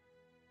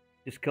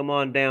just come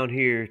on down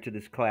here to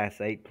this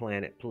Class 8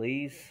 planet,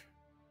 please.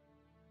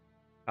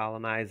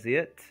 Colonize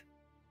it.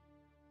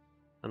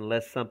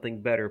 Unless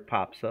something better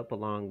pops up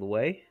along the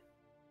way.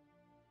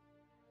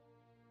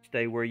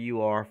 Stay where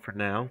you are for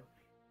now.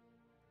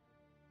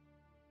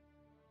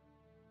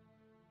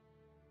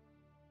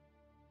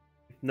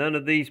 None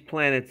of these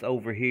planets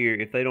over here,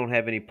 if they don't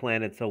have any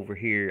planets over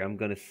here, I'm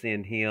going to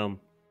send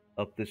him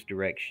up this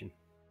direction.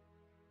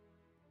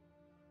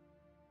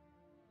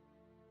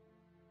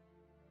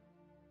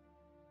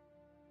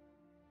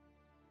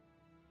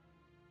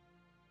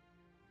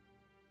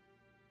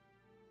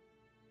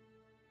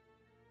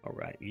 All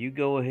right, you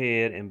go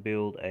ahead and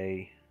build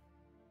a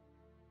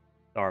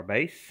star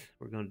base.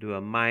 We're going to do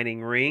a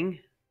mining ring,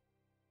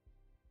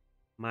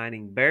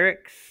 mining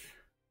barracks,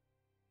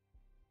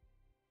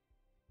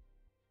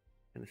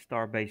 and a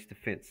starbase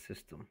defense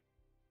system.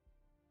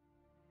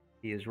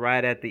 He is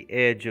right at the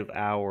edge of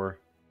our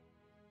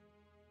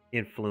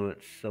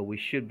influence, so we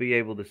should be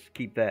able to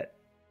keep that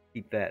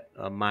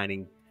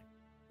mining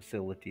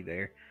facility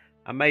there.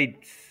 I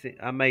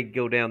may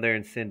go down there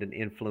and send an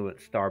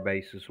influence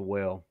starbase as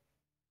well.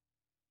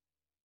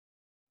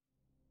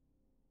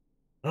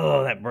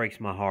 Oh, that breaks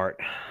my heart.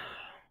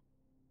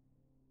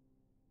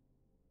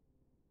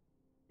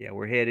 Yeah,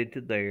 we're headed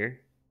to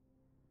there.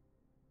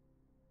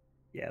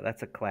 Yeah,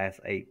 that's a Class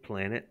 8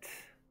 planet.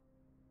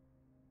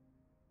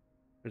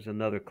 There's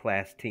another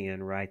Class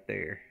 10 right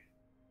there.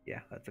 Yeah,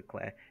 that's a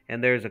class.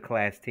 And there's a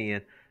Class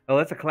 10. Oh,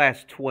 that's a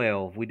Class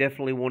 12. We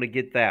definitely want to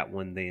get that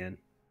one then.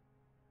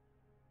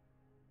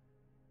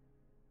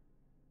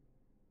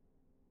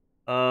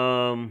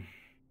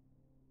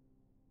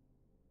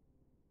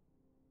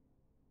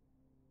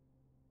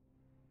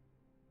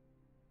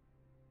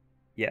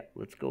 Yeah,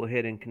 let's go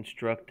ahead and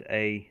construct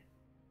a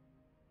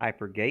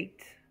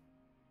hypergate.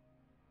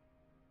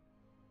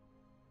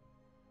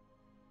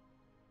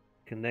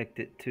 Connect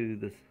it to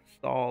the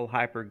stall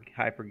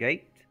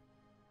hypergate.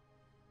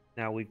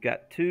 Now we've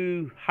got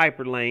two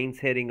hyperlanes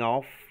heading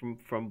off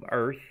from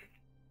Earth,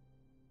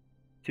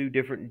 two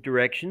different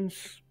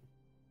directions.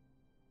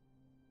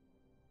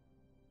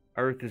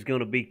 Earth is going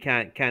to be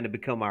kind of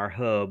become our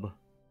hub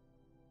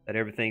that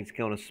everything's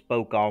going to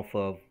spoke off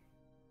of.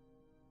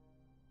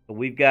 So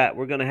we're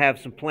going to have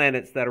some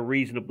planets that are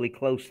reasonably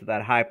close to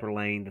that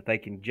hyperlane that they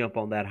can jump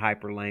on that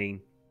hyperlane.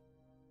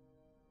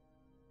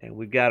 And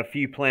we've got a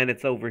few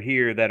planets over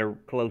here that are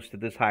close to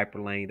this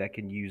hyperlane that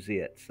can use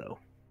it. So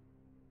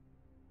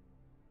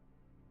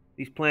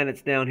these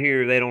planets down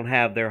here, they don't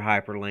have their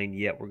hyperlane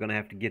yet. We're going to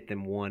have to get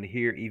them one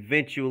here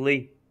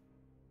eventually.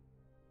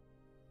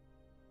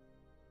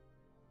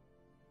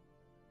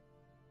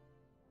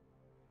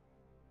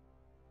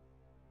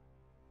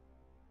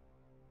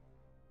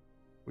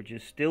 We're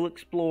just still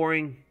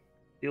exploring,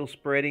 still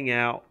spreading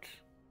out.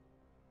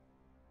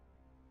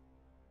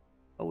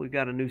 Oh, we've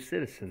got a new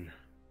citizen.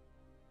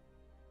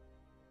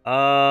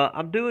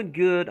 I'm doing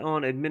good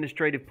on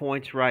administrative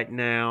points right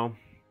now.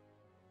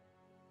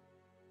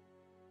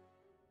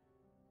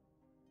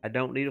 I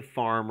don't need a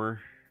farmer.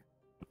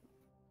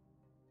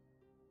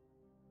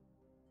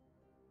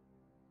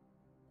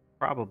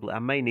 Probably, I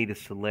may need a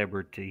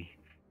celebrity.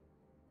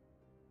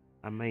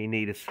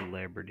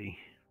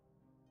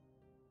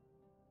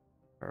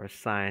 Or a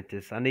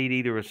scientist. I need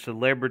either a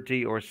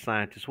celebrity or a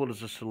scientist. What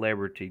does a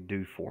celebrity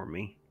do for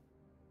me?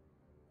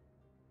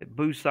 It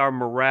boosts our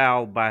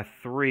morale by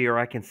 3, or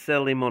I can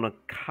sell him on a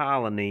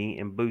colony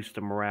and boost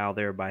the morale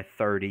there by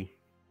 30.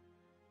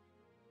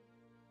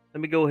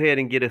 Let me go ahead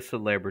and get a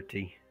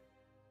celebrity.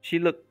 She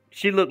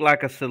looked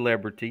like a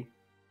celebrity.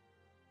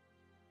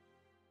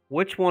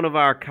 Which one of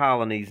our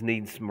colonies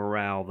needs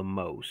morale the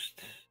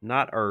most?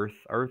 Not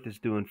Earth. Earth is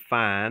doing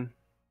fine.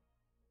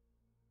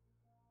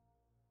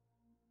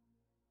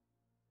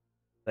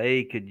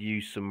 They could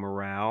use some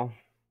morale.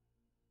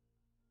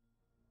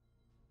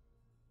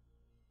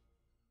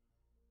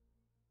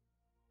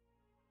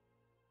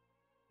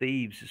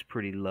 Thieves is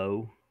pretty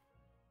low.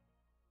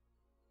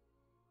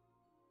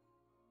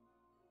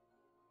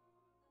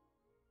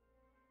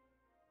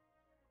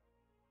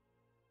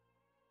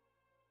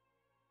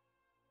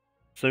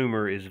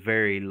 Sumer is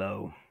very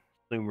low.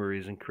 Sumer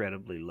is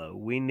incredibly low.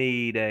 We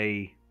need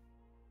a...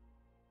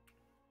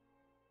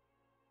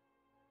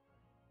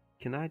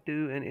 Can I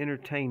do an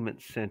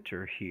entertainment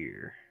center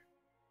here?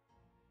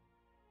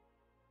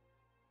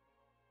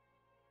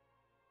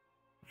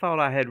 I thought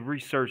I had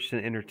researched an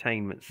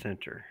entertainment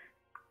center.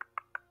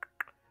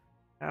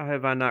 How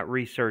have I not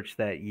researched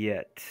that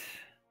yet?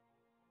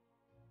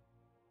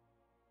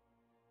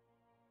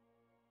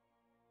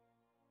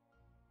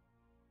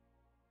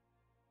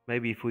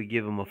 Maybe if we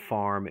give them a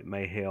farm, it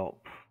may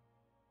help.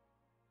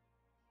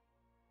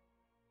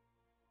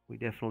 We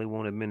definitely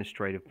want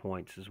administrative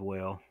points as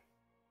well.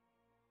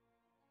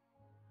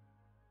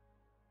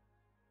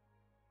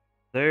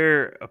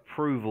 Their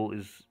approval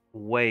is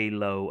way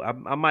low.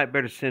 I might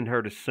better send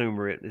her to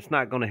Sumer it. It's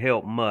not going to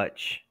help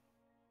much.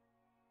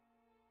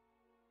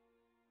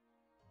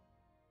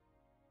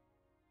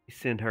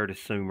 Send her to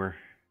Sumer.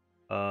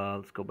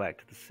 Let's go back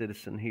to the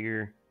citizen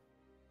here.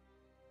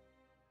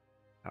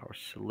 Our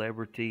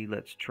celebrity,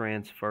 let's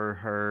transfer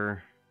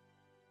her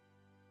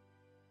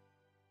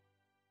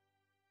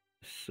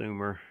to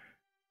Sumer.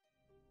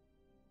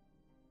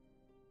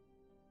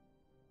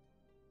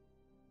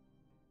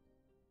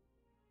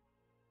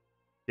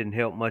 Didn't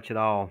help much at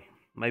all.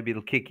 Maybe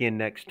it'll kick in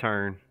next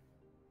turn.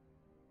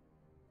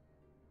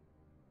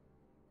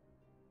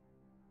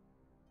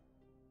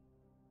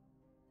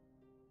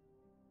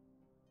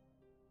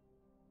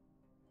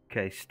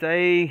 Okay,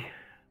 stay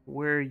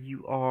where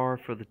you are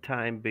for the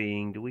time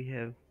being. Do we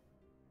have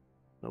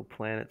no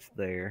planets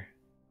there?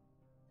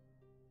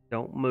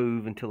 Don't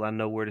move until I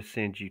know where to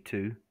send you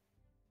to.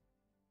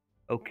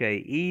 Okay,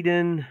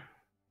 Eden.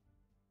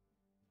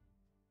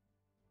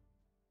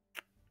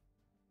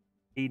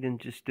 Eden,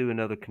 just do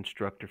another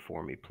constructor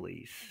for me,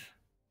 please.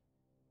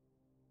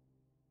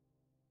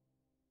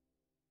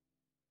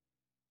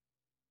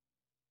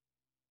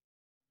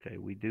 Okay,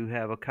 we do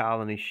have a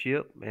colony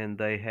ship, and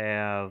they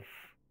have...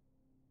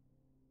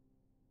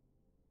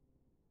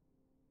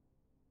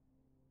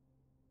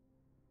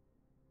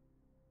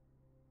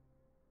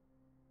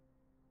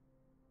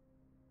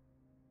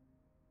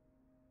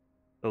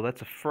 Oh,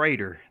 that's a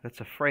freighter. That's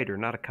a freighter,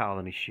 not a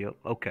colony ship.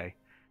 Okay.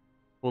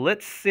 Well,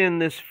 let's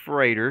send this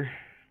freighter.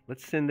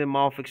 Let's send them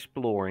off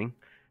exploring.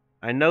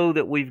 I know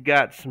that we've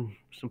got some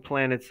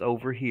planets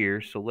over here,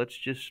 so let's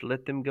just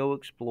let them go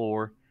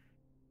explore.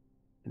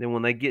 And then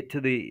when they get to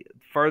the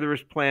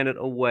furthest planet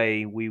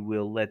away, we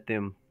will let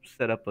them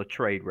set up a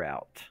trade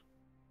route.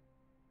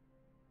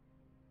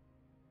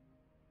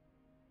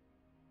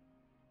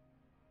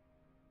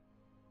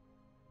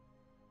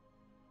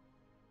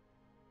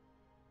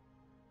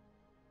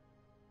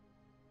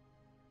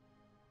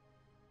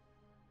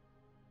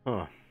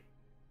 Huh.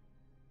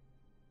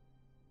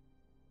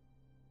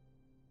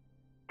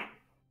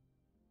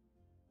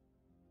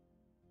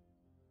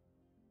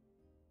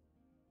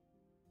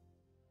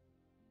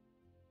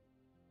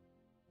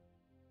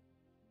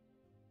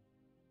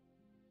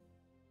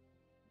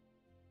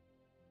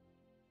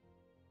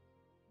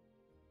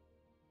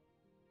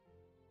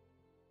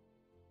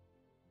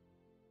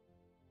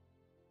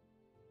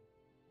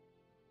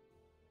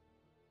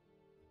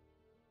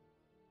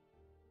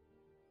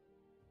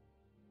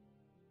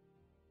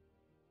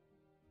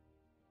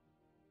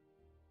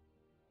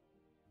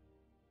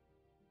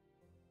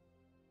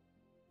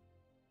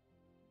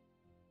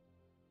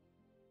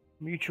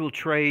 Mutual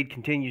trade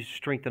continues to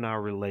strengthen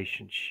our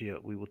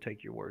relationship. We will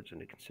take your words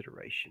into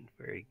consideration.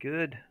 Very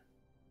good.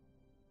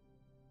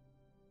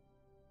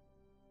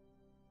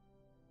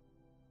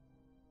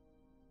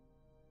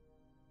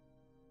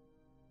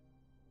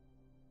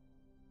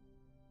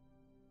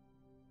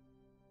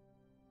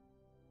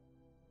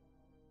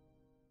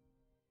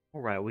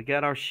 All right, we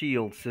got our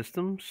shield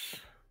systems.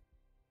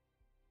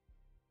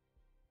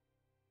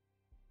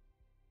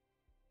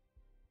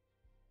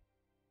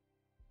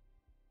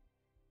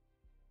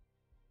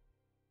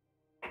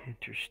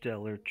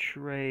 Interstellar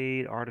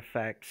trade,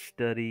 artifact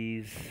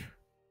studies.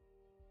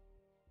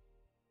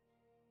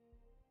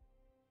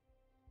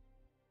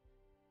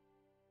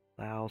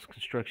 Allows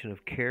construction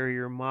of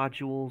carrier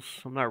modules.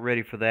 I'm not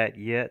ready for that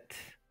yet.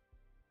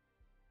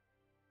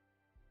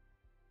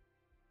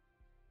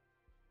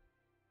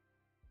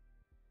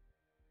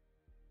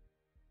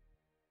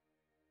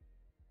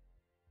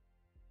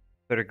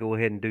 Better go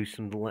ahead and do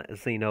some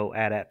Xeno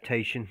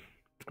adaptation.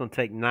 It's going to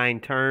take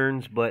 9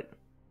 turns, but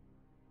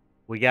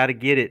we got to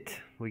get it.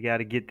 We got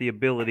to get the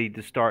ability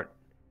to start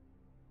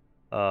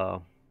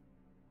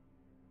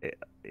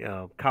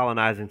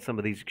colonizing some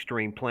of these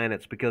extreme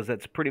planets, because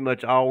that's pretty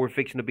much all we're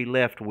fixing to be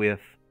left with.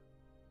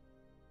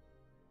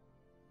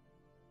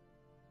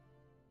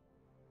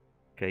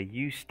 Okay,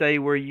 you stay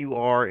where you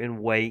are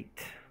and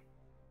wait.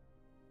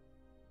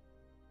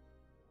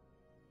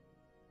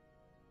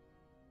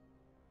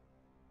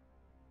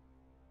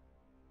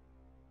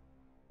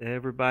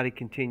 Everybody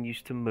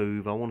continues to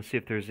move. I want to see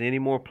if there's any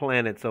more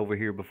planets over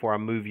here before I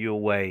move you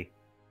away.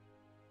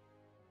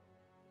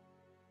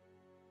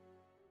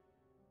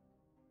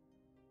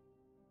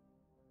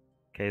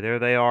 Okay, there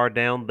they are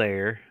down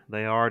there.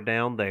 They are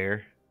down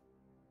there.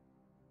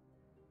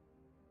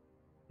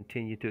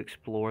 Continue to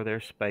explore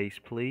their space,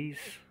 please.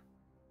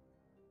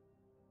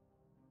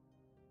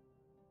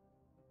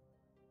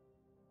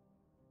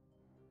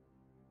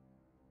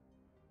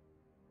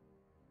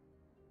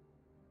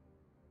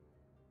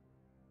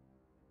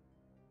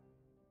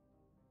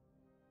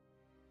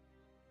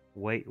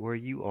 Wait where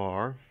you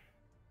are.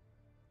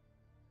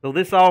 So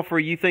this offer,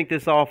 you think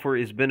this offer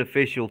is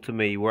beneficial to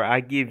me, where I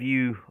give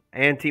you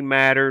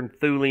antimatter,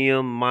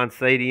 thulium,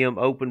 monsadium,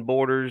 open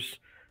borders.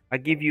 I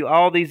give you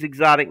all these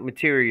exotic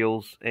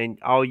materials, and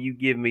all you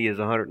give me is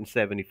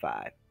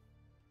 175.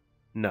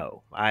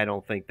 No, I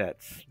don't think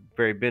that's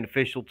very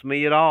beneficial to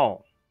me at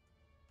all.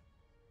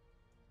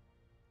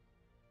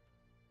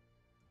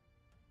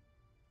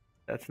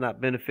 That's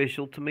not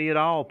beneficial to me at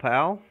all,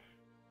 pal.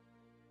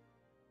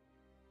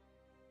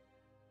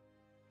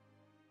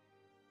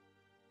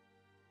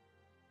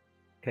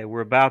 Okay,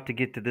 we're about to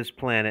get to this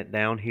planet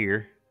down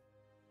here.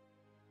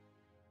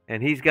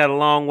 And he's got a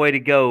long way to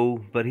go,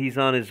 but he's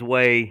on his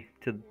way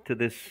to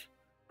this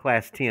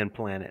Class 10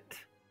 planet.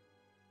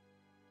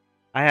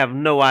 I have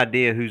no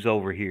idea who's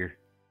over here.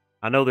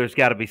 I know there's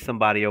got to be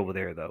somebody over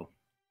there, though.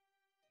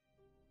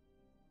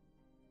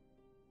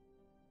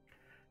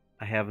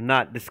 I have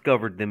not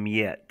discovered them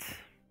yet.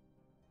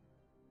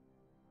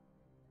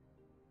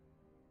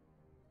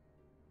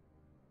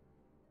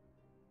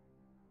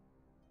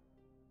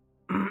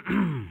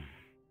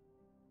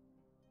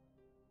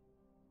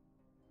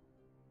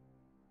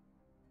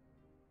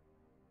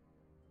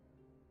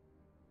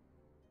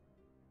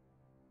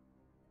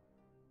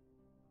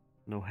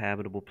 No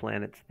habitable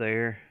planets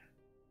there.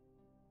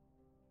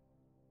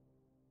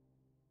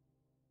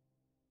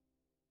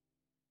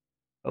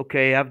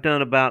 Okay, I've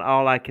done about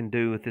all I can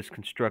do with this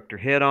constructor.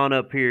 Head on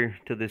up here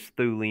to this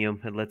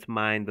thulium and let's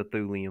mine the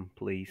thulium,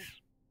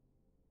 please.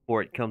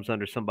 Before it comes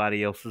under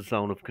somebody else's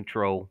zone of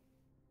control.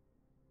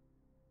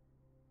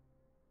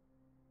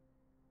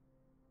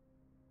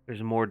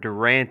 There's more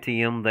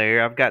durantium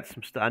there. I've got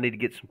some stuff. I need to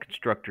get some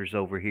constructors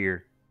over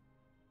here.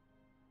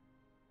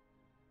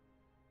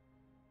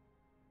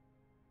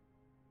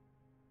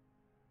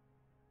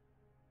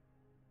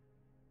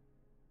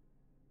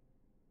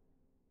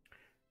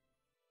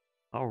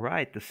 All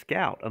right, the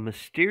Scout. A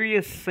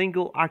mysterious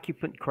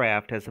single-occupant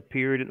craft has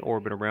appeared in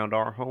orbit around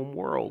our home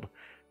world.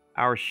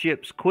 Our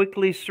ships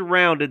quickly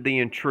surrounded the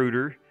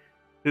intruder,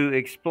 who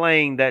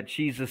explained that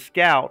she's a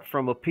scout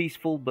from a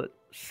peaceful but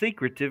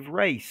secretive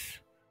race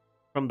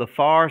from the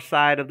far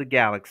side of the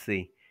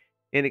galaxy.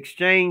 In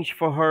exchange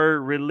for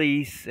her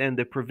release and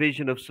the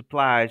provision of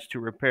supplies to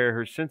repair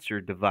her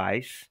sensor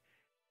device,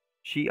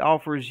 she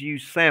offers you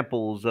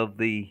samples of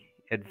the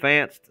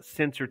advanced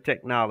sensor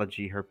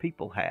technology her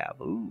people have.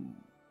 Ooh.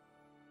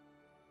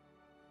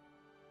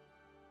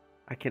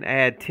 I can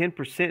add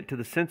 10% to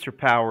the sensor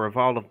power of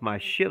all of my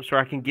ships, or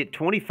I can get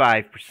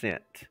 25%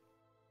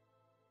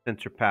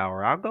 sensor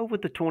power. I'll go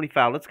with the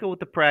 25. Let's go with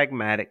the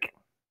pragmatic.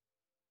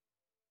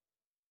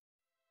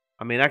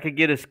 I mean, I could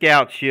get a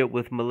scout ship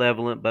with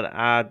malevolent, but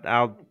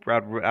I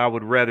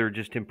would rather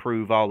just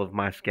improve all of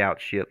my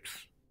scout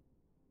ships.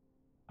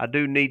 I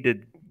do need to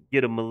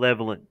get a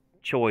malevolent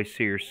choice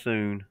here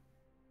soon.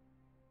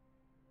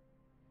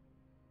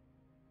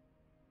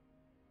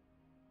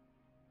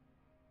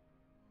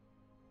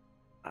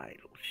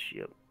 Idle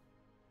ship.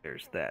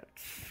 There's that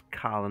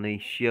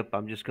colony ship.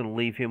 I'm just going to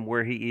leave him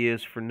where he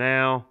is for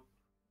now.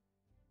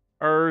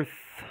 Earth.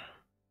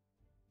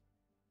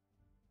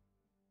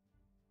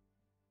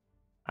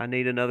 I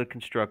need another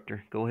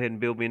constructor. Go ahead and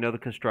build me another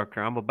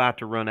constructor. I'm about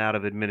to run out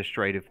of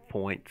administrative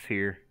points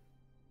here.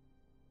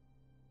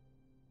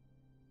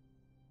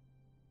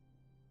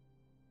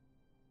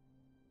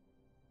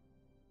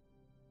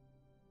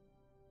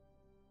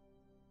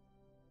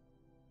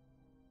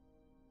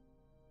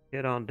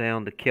 Head on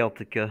down to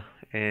Celtica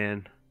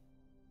and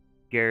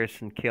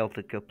garrison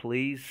Celtica,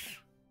 please.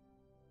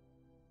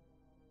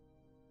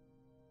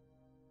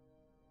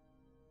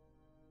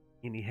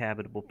 Any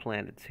habitable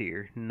planets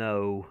here?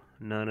 No,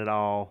 none at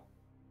all.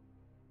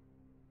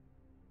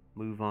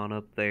 Move on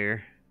up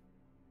there.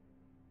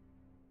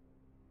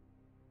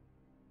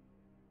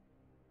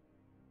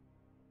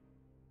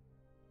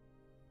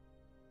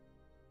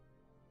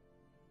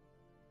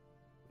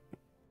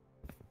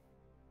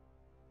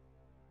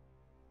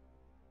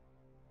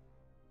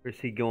 Where's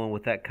he going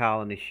with that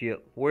colony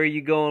ship? Where are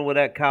you going with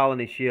that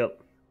colony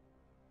ship?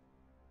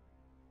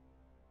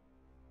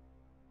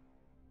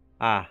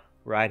 Ah,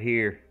 right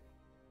here.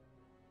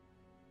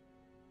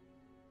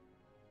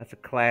 That's a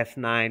Class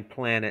 9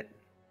 planet.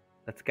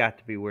 That's got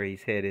to be where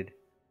he's headed.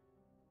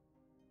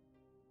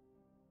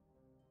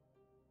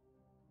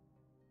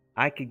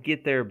 I could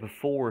get there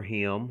before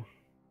him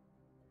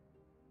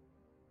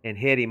and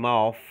head him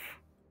off.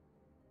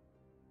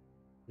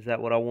 Is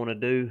that what I want to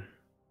do?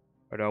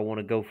 Or do I want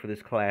to go for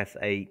this Class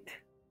 8?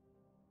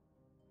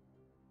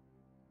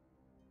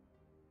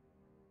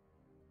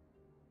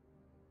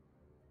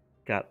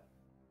 Got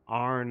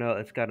Arno.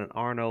 It's got an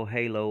Arno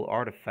Halo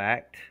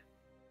artifact.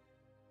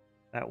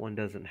 That one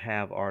doesn't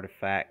have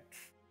artifacts.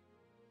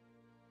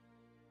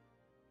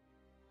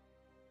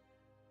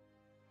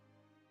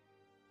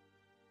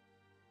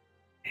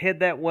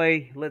 Head that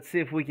way. Let's see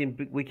if we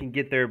can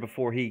get there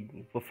before he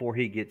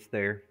gets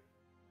there.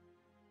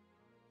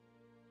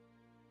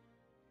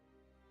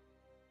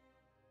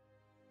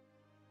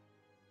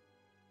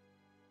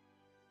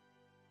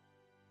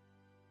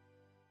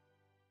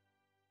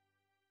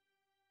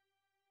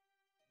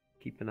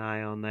 Keep an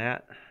eye on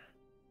that.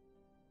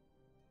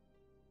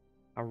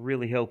 I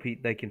really hope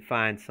they can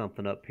find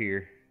something up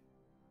here.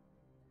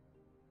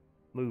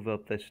 Move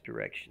up this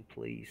direction,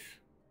 please.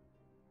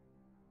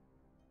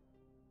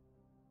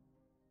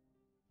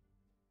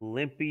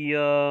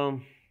 Olympia.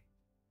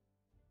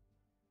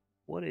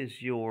 What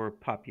is your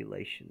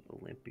population,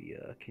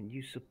 Olympia? Can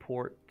you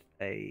support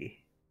a...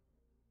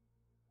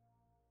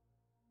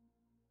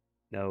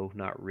 No,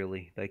 not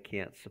really. They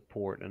can't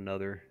support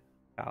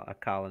a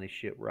colony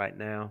ship right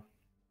now.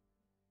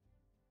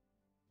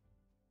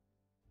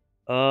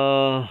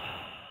 Uh,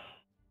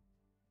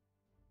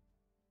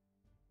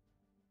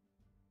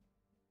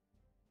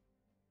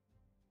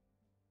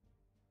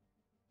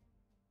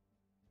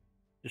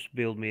 just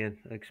build me an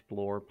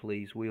explorer,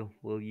 please.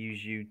 We'll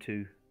use you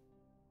to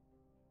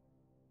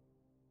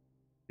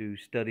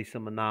study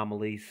some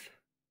anomalies.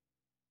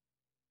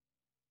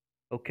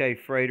 Okay,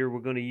 freighter, we're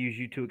going to use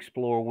you to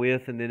explore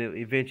with, and then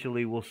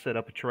eventually we'll set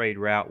up a trade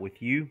route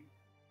with you.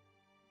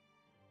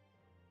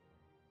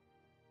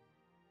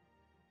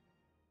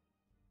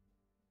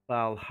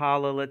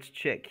 Valhalla, let's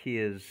check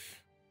his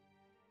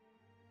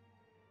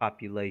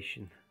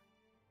population.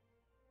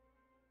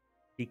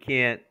 He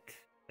can't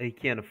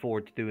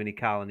afford to do any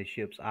colony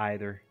ships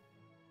either.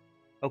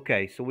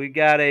 Okay, so we've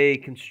got a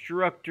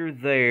constructor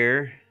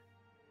there.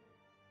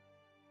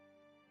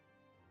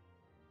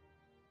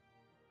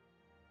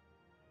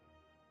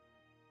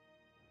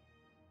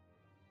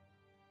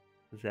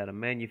 Is that a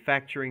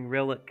manufacturing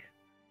relic?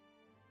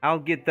 I'll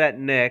get that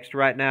next.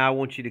 Right now, I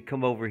want you to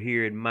come over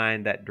here and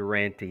mine that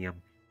Durantium.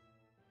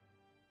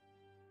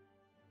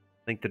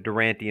 I think the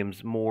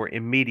Durantium's more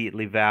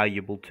immediately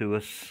valuable to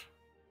us.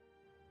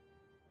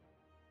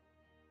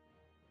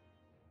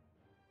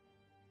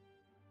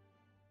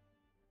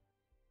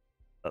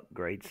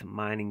 Upgrade some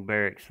mining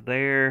barracks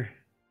there.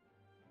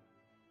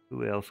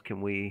 Who else can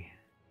we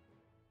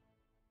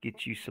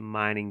get you some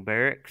mining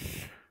barracks?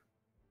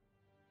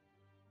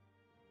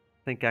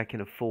 I think I can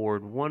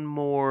afford one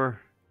more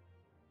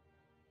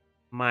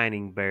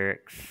mining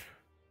barracks.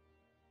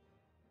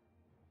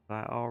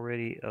 Have I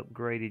already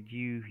upgraded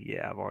you?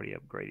 Yeah, I've already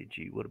upgraded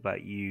you. What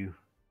about you?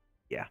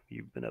 Yeah,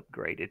 you've been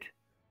upgraded.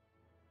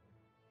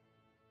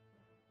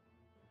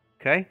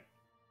 Okay.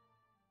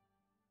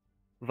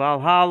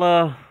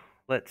 Valhalla,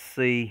 let's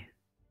see.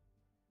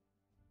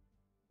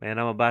 Man,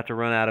 I'm about to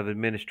run out of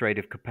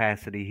administrative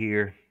capacity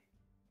here.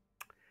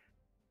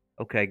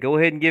 Okay, go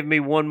ahead and give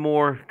me one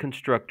more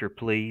constructor,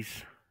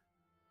 please.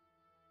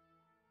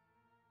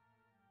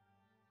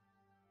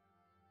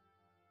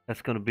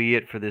 That's going to be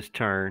it for this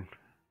turn.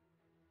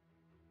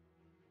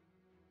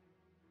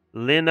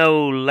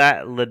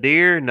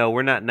 Ladir? No,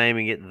 we're not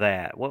naming it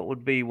that. What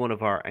would be one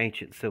of our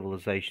ancient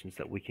civilizations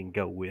that we can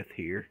go with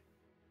here?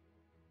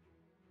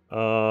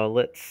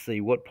 Let's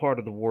see. What part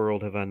of the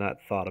world have I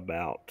not thought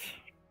about?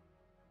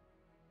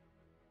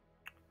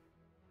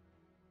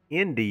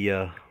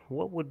 India.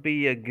 What would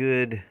be a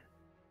good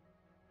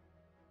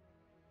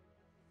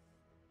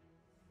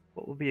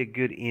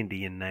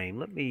Indian name?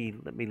 Let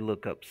me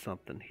look up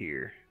something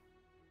here.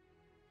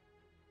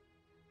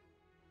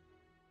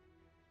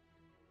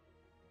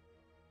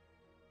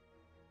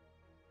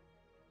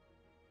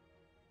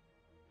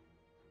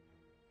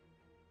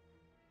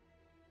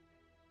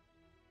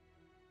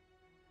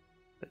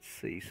 Let's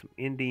see, some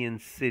Indian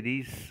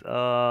cities.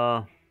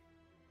 All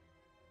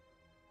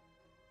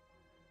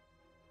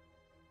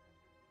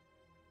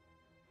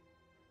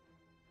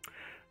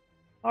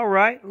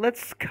right,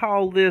 let's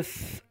call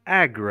this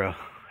Agra.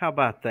 How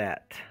about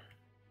that?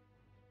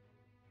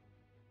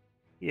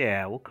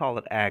 Yeah, we'll call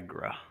it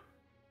Agra.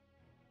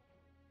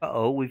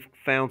 Uh-oh, we've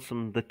found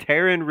the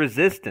Terran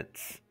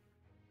resistance.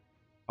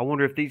 I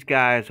wonder if these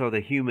guys are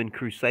the human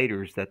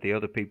crusaders that the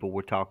other people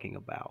were talking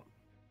about.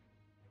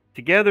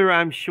 Together,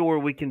 I'm sure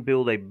we can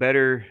build a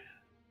better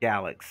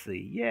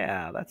galaxy.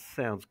 Yeah, that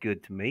sounds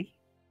good to me.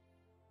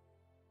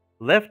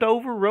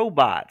 Leftover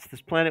robots.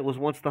 This planet was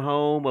once the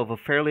home of a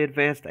fairly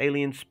advanced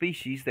alien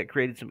species that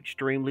created some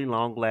extremely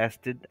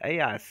long-lasting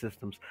AI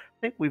systems. I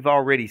think we've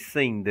already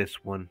seen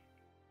this one.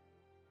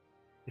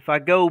 If I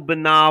go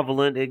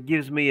benevolent, it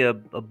gives me a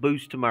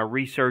boost to my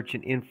research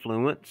and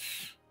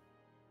influence.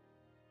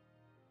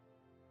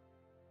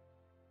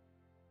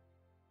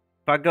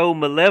 If I go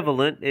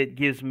malevolent, it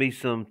gives me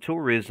some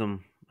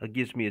tourism. It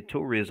gives me a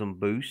tourism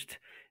boost.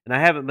 And I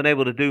haven't been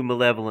able to do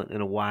malevolent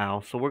in a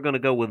while, so we're going to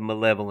go with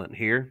malevolent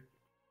here.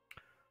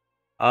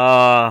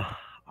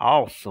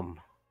 Awesome.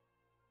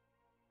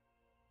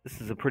 This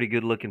is a pretty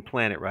good looking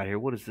planet right here.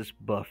 What does this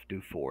buff do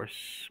for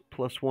us?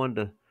 +1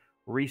 to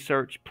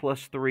research,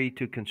 +3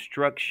 to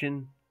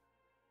construction.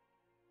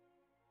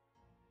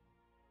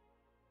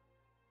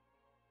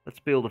 Let's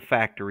build a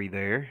factory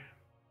there.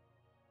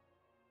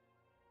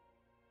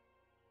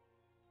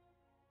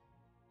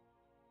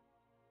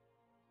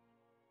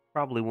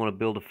 Probably want to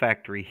build a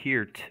factory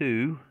here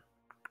too.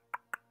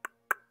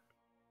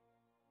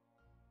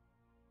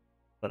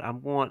 But I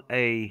want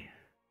a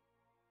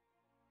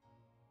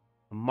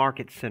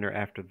market center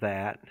after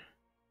that.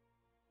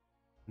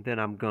 And then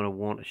I'm going to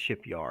want a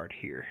shipyard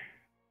here.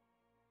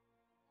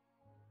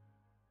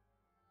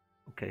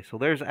 Okay, so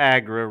there's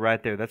Agra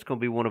right there. That's going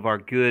to be one of our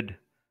good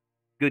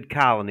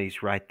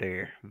colonies right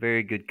there.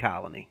 Very good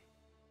colony.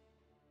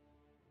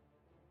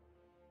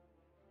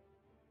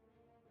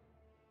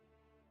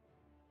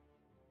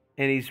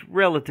 And he's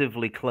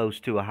relatively close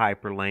to a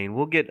hyperlane.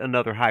 We'll get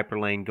another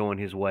hyperlane going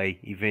his way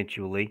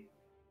eventually.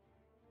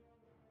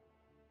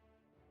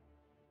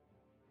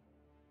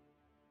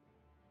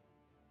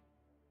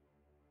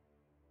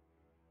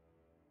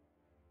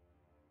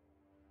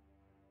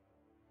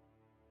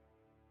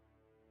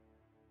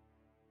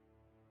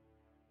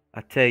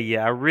 I tell you,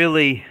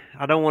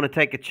 I don't want to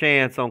take a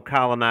chance on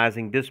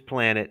colonizing this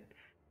planet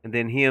and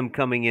then him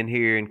coming in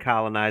here and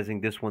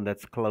colonizing this one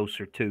that's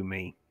closer to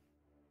me.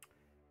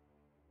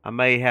 I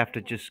may have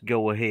to just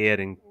go ahead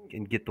and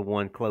get the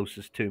one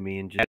closest to me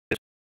and just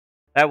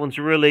that one's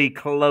really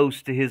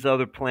close to his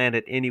other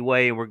planet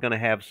anyway, and we're going to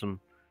have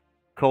some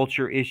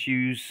culture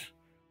issues.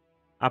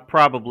 I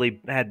probably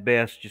had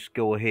best just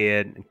go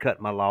ahead and cut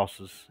my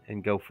losses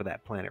and go for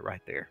that planet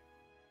right there.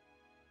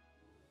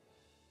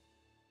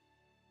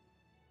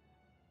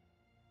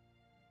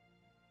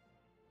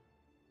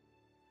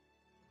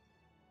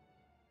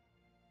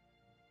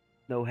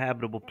 No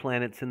habitable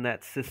planets in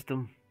that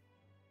system.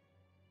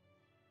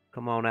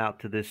 Come on out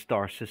to this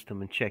star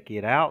system and check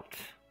it out.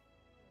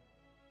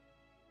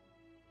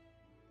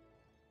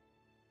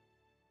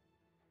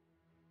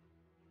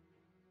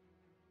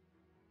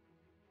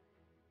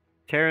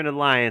 Terran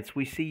Alliance,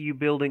 we see you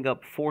building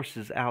up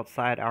forces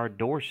outside our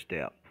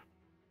doorstep.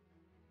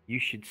 You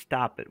should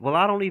stop it. Well,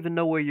 I don't even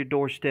know where your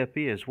doorstep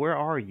is. Where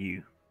are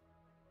you?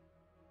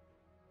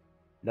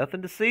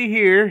 Nothing to see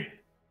here.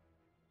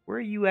 Where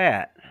are you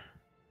at?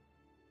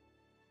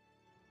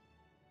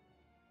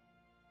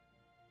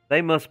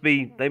 They must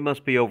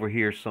be over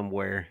here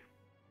somewhere.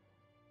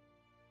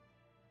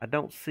 I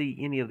don't see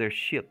any of their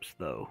ships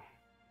though.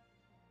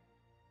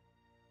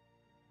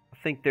 I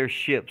think their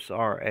ships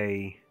are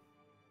a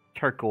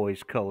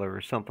turquoise color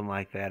or something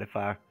like that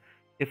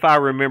if I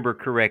remember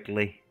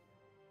correctly.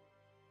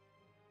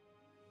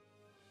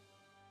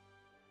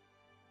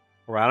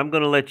 All right, I'm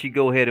going to let you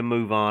go ahead and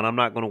move on. I'm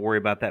not going to worry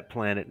about that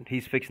planet.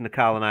 He's fixing to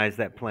colonize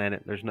that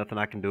planet. There's nothing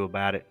I can do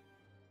about it.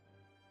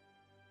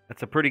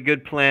 That's a pretty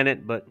good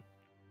planet, but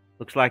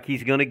looks like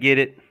he's going to get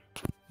it.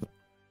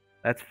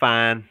 That's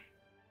fine.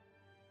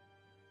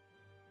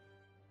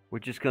 We're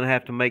just going to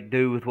have to make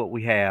do with what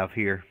we have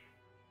here.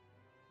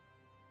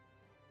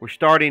 We're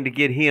starting to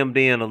get hemmed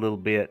in a little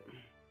bit.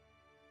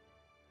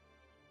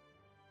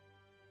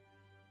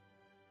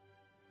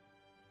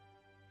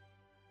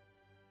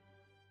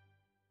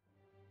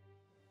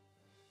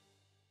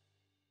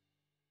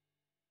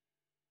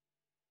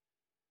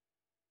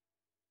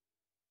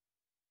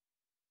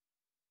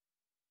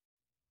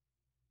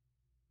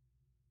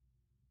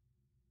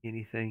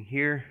 Anything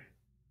here?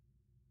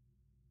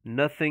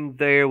 Nothing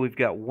there. We've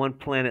got one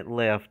planet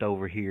left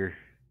over here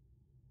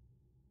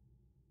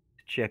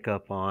to check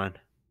up on.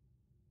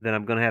 Then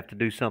I'm going to have to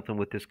do something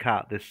with this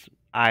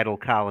idle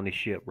colony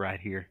ship right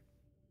here.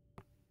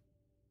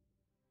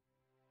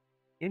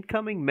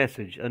 Incoming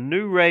message. A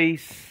new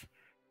race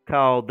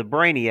called the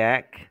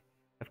Brainiac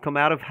have come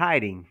out of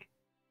hiding.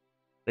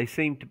 They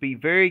seem to be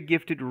very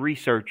gifted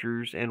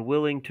researchers and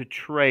willing to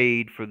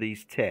trade for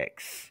these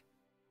techs.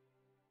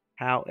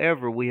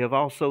 However, we have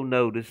also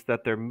noticed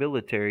that their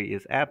military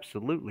is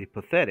absolutely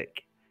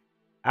pathetic.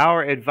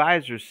 Our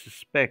advisors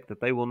suspect that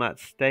they will not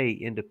stay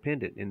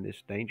independent in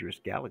this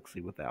dangerous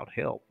galaxy without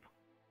help.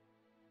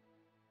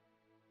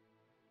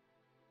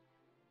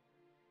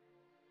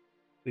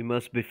 We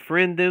must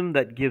befriend them.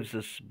 That gives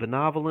us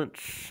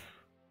benevolence.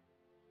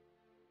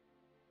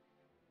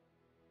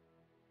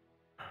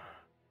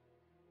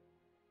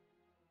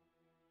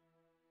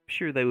 I'm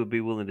sure they would be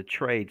willing to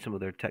trade some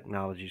of their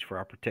technologies for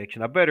our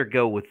protection. I better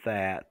go with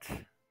that.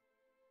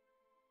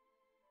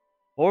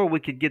 Or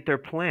we could get their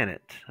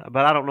planet,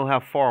 but I don't know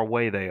how far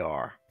away they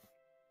are.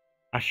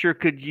 I sure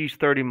could use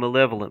 30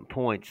 malevolent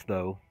points,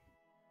 though.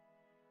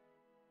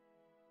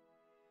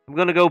 I'm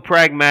going to go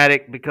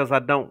pragmatic because I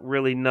don't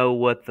really know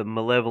what the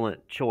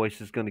malevolent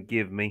choice is going to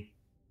give me.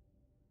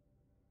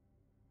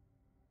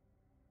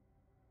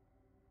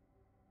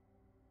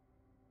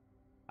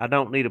 I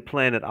don't need a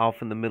planet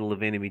off in the middle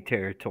of enemy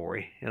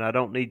territory, and I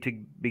don't need to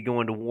be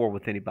going to war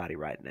with anybody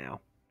right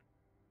now.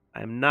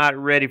 I'm not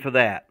ready for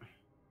that.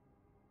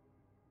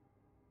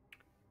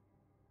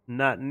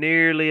 Not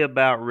nearly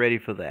about ready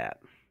for that.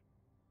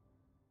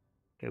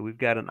 Okay, we've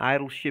got an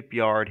idle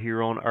shipyard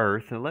here on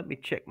Earth, and let me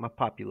check my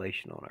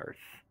population on Earth.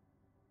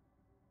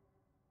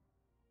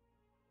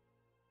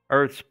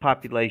 Earth's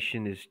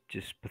population is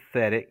just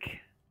pathetic.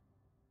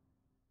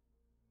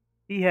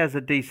 He has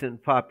a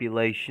decent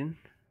population.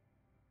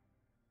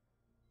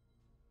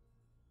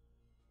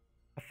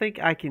 I think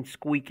I can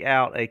squeak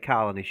out a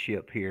colony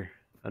ship here.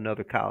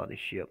 Another colony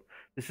ship.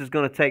 This is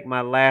going to take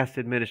my last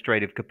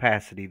administrative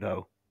capacity,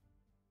 though.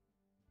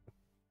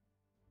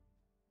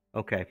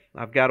 Okay,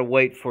 I've got to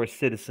wait for a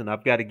citizen.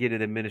 I've got to get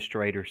an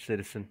administrator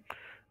citizen.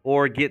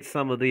 Or get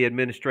some of the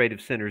administrative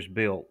centers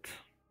built.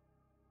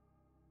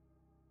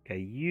 Okay,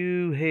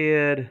 you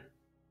head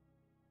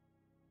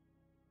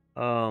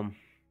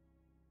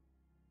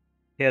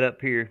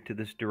up here to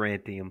this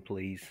Durantium,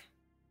 please.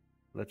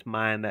 Let's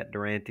mine that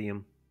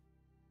Durantium.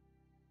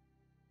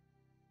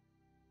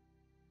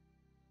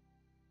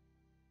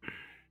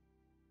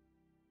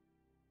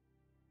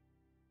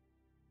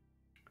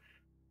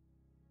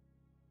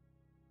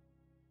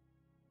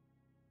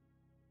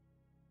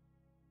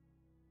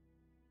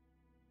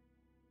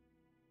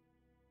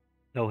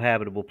 No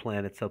habitable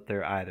planets up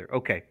there either.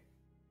 Okay.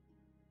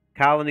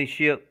 Colony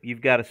ship,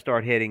 you've got to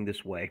start heading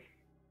this way.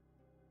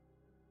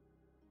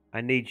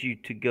 I need you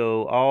to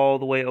go all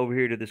the way over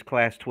here to this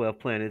Class 12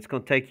 planet. It's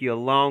going to take you a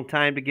long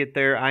time to get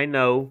there, I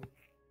know.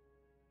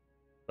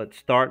 But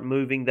start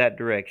moving that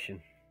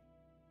direction.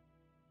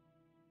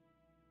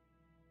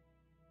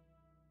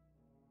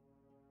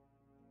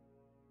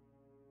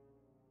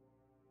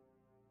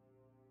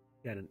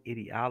 Got an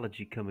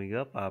ideology coming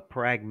up.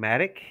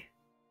 Pragmatic.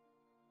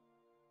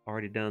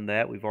 Already done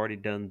that. We've already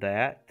done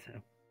that.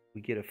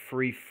 We get a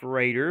free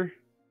freighter.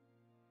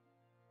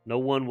 No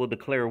one will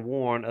declare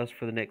war on us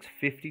for the next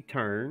 50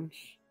 turns.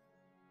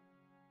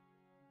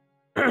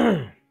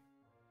 I'm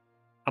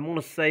going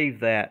to save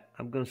that.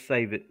 I'm going to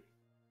save it.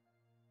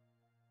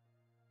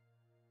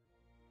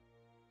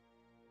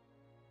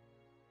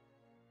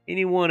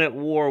 Anyone at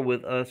war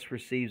with us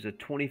receives a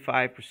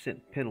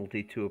 25%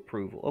 penalty to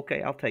approval.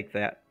 Okay, I'll take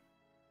that.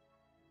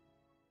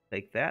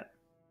 Take that.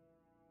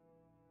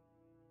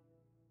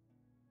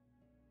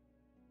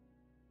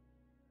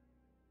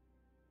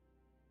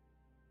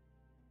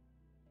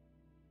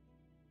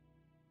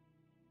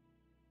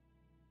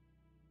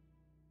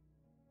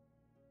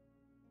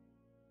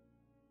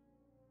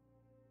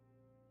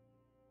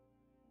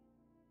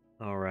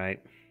 All right.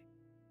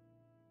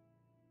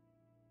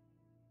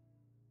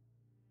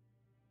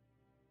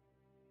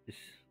 Just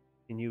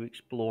continue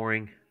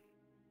exploring.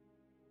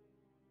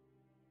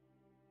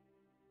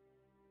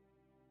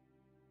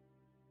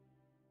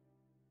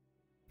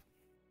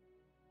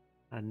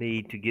 I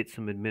need to get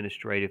some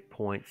administrative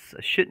points.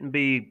 It shouldn't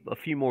be a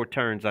few more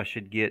turns. I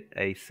should get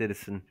a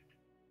citizen.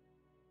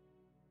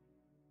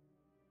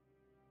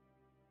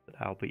 But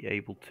I'll be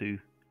able to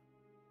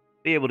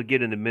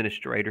get an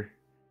administrator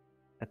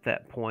at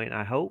that point,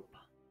 I hope.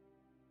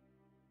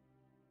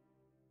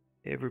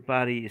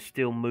 Everybody is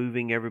still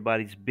moving.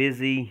 Everybody's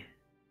busy.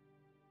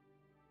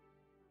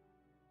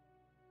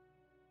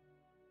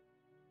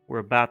 We're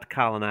about to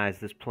colonize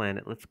this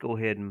planet. Let's go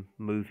ahead and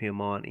move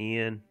him on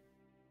in.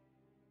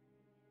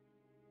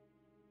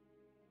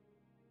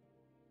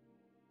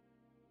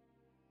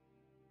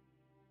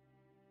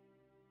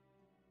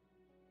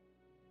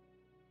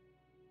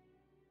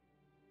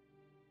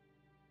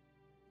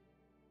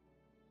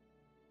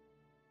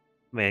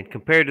 Man,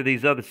 compared to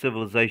these other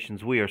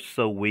civilizations, we are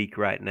so weak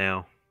right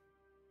now.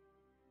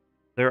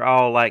 They're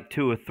all like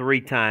 2 or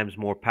 3 times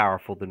more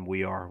powerful than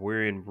we are.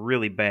 We're in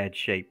really bad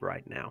shape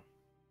right now.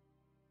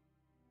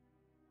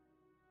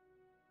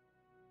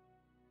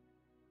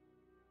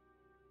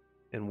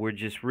 And we're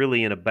just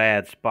really in a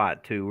bad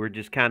spot too. We're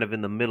just kind of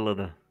in the middle of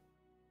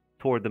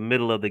toward the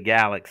middle of the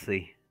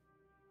galaxy.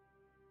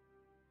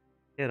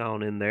 Get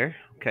on in there.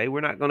 Okay,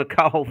 we're not going to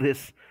call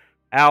this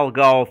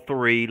Algol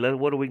 3.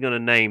 What are we going to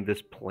name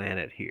this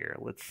planet here?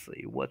 Let's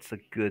see. What's a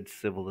good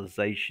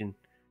civilization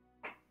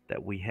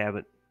that we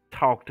haven't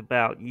talked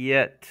about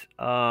yet?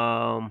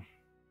 How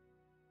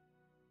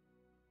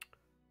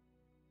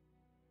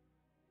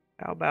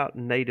about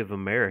Native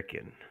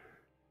American?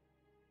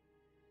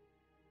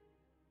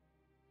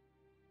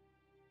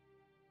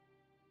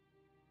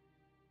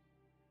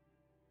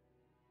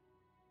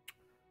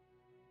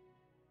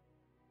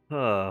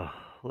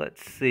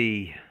 Let's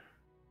see.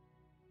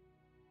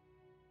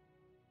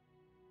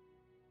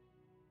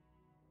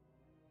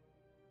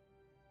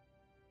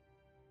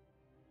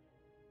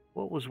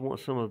 What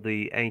was some of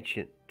the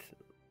ancient,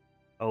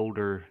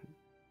 older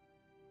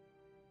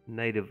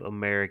Native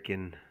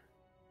American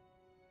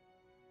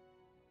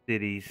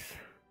cities?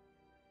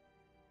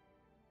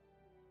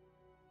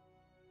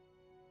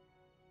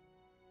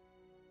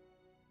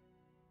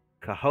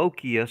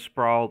 Cahokia,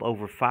 sprawled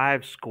over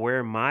 5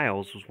 square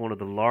miles, was one of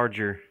the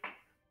larger.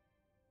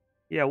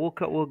 Yeah, we'll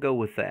go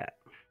with that.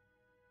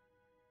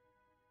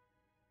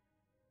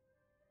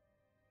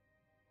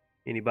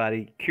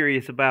 Anybody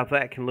curious about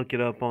that can look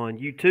it up on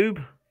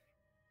YouTube.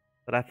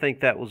 But I think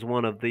that was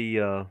one of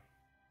the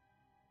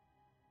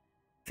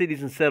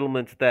cities and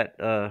settlements that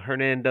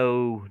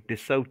Hernando de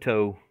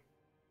Soto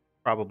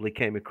probably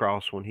came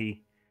across when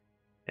he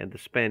and the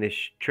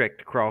Spanish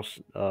trekked across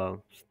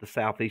the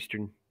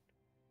southeastern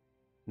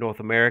North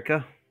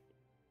America.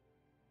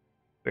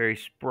 Very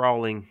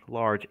sprawling,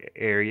 large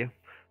area.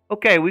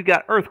 Okay, we've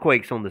got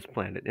earthquakes on this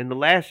planet. In the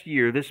last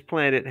year, this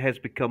planet has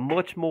become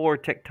much more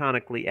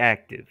tectonically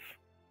active.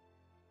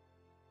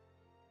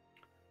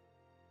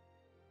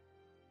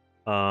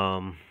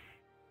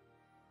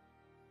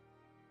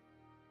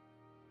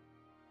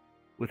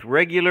 With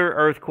regular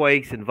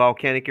earthquakes and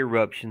volcanic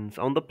eruptions.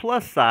 On the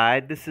plus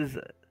side, this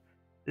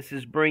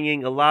is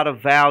bringing a lot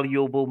of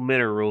valuable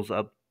minerals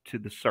up to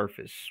the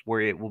surface, where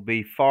it will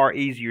be far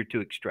easier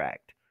to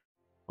extract.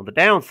 On the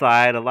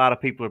downside, a lot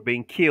of people are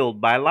being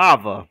killed by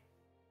lava.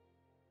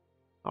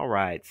 All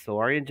right, so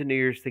our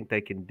engineers think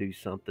they can do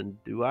something.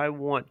 Do I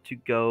want to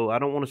go? I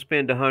don't want to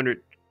spend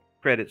 100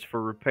 credits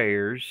for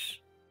repairs.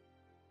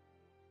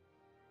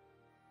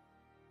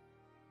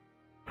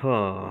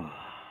 Huh.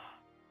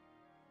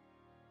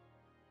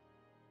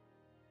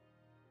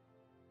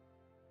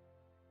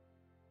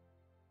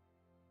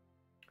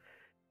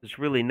 There's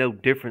really no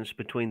difference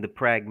between the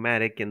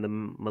pragmatic and the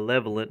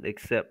malevolent,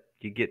 except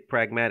you get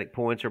pragmatic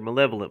points or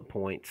malevolent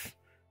points.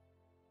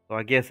 So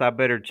I guess I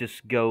better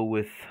just go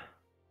with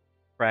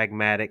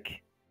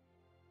pragmatic.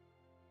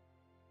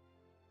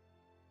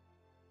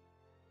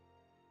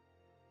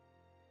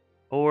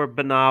 Or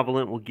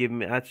benevolent will give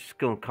me, that's just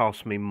going to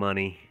cost me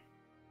money.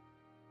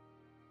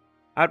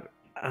 I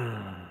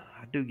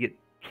do get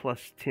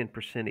plus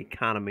 10%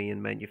 economy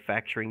in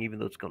manufacturing, even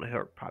though it's going to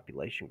hurt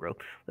population growth.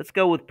 Let's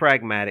go with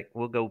pragmatic.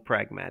 We'll go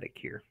pragmatic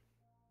here.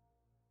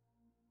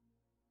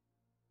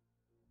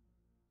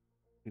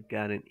 We've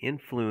got an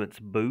influence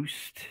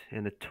boost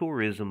and a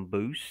tourism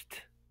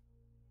boost.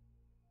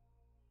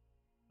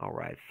 All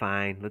right,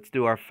 fine. Let's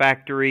do our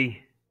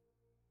factory.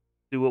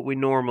 Do what we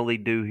normally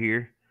do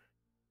here.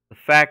 The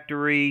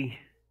factory,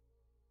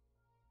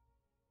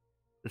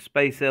 the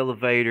space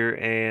elevator,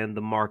 and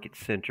the market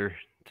center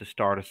to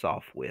start us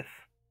off with.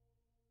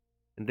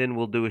 And then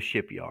we'll do a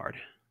shipyard.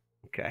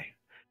 Okay.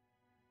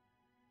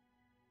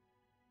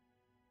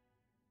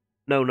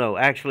 No.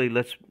 Actually,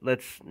 let's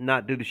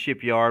not do the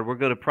shipyard. We're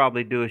going to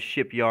probably do a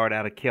shipyard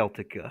out of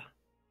Celtica.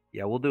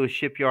 Yeah, we'll do a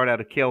shipyard out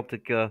of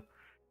Celtica,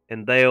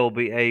 and they'll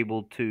be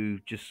able to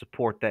just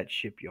support that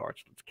shipyard.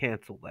 So let's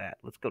cancel that.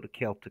 Let's go to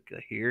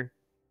Celtica here.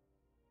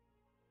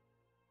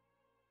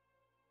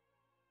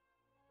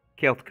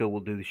 Celtica will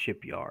do the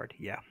shipyard.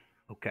 Yeah.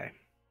 Okay.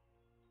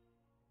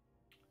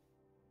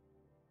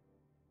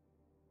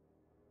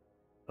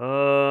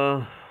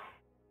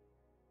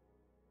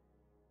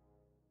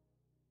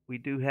 We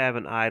do have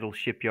an idle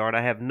shipyard.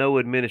 I have no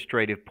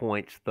administrative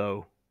points,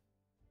 though.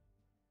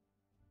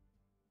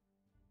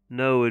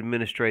 No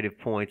administrative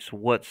points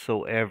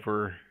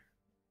whatsoever.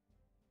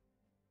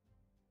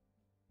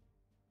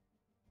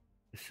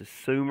 This is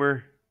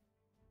Sumer.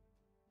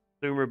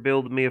 Sumer,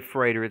 build me a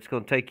freighter. It's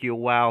going to take you a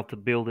while to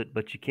build it,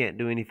 but you can't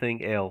do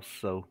anything else,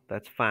 so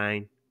that's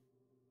fine.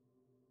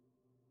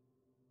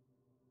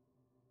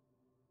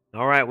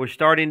 All right, we're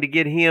starting to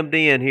get hemmed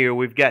in here.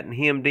 We've gotten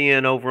hemmed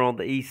in over on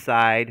the east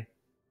side.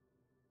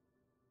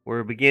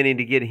 We're beginning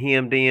to get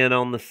hemmed in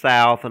on the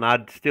south, and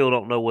I still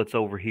don't know what's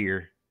over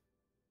here.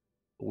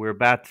 We're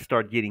about to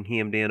start getting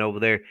hemmed in over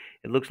there.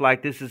 It looks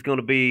like this is going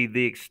to be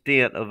the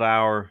extent of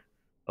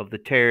the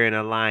Terran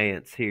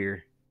alliance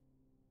here.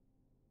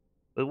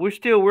 But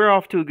we're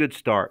off to a good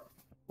start.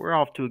 We're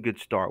off to a good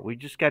start. We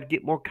just got to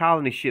get more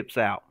colony ships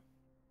out.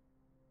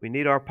 We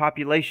need our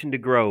population to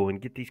grow and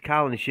get these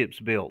colony ships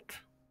built.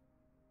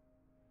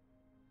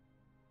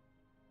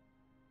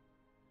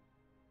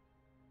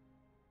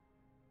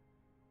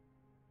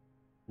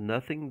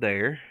 Nothing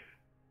there.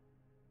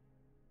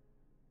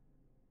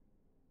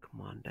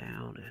 Come on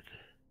down and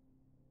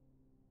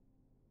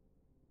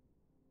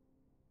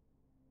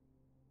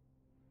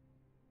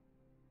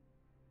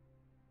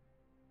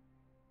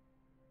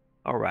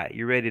all right,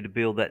 you ready to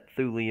build that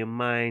thulium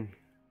mine?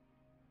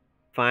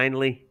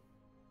 Finally.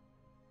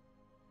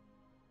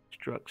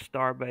 Struck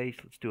starbase.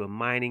 Let's do a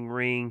mining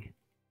ring.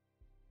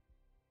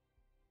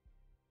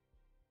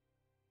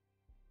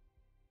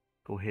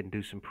 Go ahead and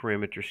do some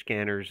perimeter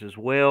scanners as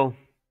well.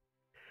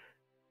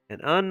 An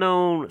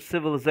unknown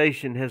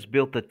civilization has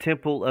built the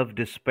Temple of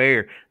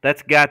Despair.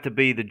 That's got to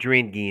be the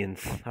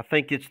Drengians. I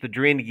think it's the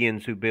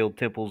Drengians who build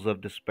Temples of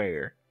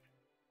Despair.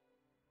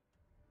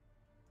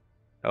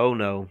 Oh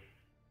no.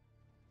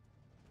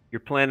 Your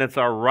planets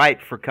are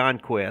ripe for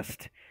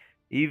conquest.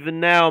 Even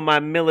now,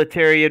 my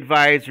military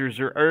advisors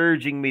are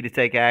urging me to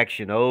take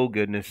action. Oh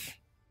goodness.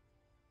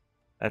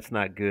 That's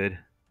not good.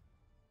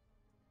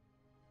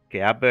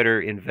 Okay, I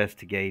better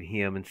investigate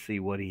him and see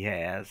what he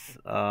has.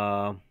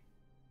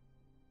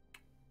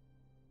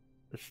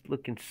 Let's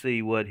look and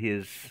see what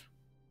his...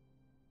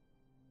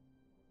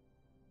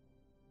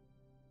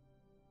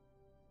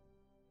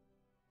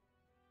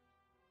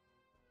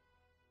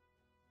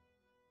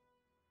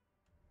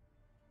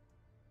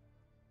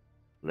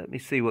 Let me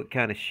see what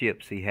kind of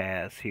ships he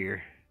has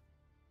here.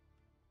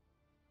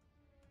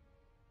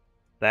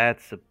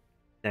 That's a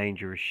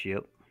dangerous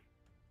ship.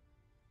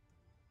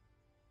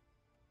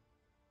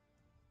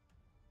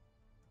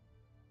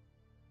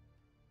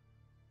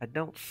 I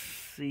don't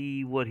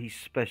see what he's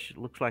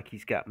special. Looks like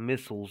he's got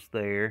missiles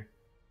there.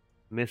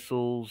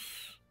 Missiles.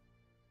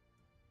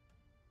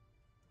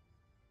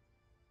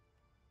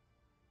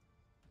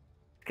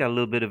 He's got a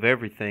little bit of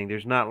everything.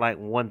 There's not like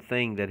one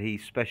thing that he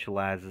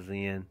specializes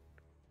in.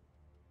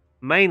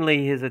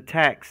 Mainly his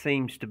attack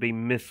seems to be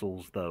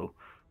missiles, though.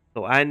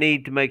 So I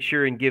need to make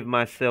sure and give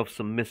myself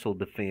some missile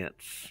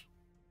defense.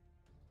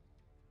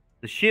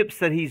 The ships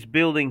that he's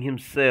building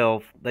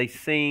himself, they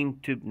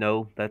seem to...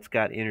 No, that's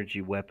got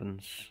energy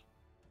weapons.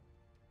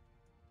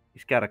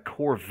 He's got a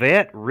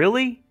Corvette?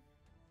 Really?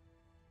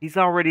 He's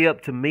already up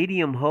to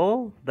medium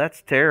hull?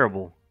 That's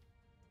terrible.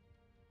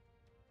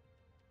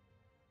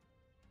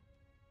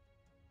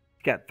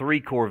 He's got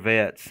 3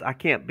 Corvettes. I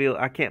can't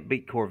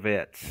beat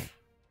Corvettes.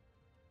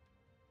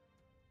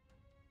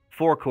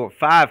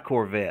 5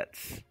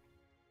 Corvettes.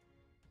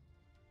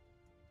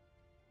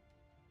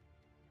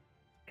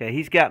 Okay,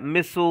 he's got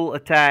missile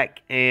attack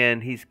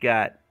and he's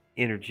got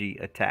energy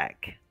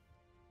attack.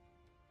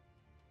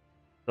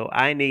 So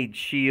I need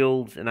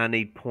shields and I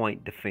need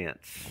point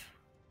defense.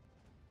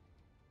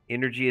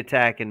 Energy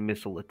attack and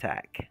missile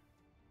attack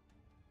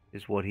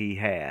is what he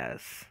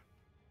has.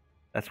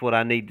 That's what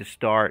I need to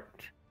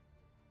start.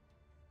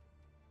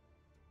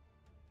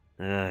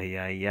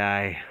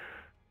 Yeah.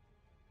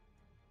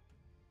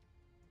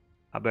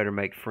 I better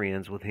make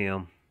friends with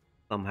him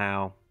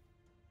somehow.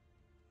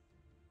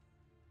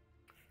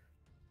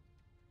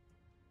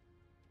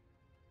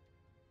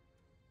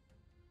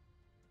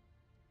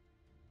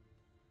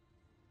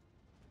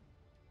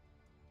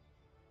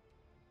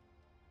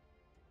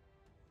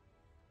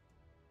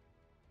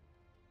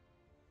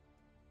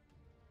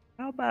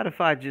 How about if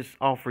I just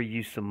offer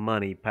you some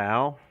money,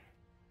 pal?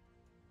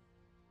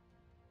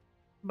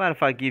 How about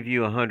if I give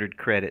you 100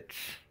 credits?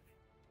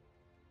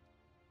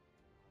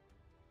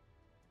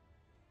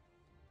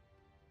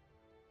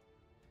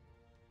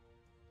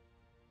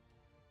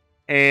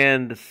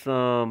 And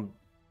some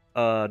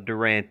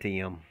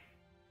Durantium.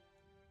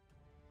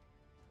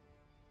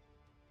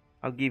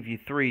 I'll give you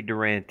 3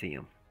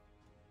 Durantium.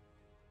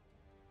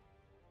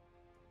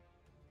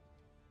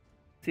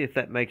 See if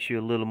that makes you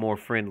a little more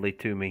friendly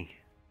to me.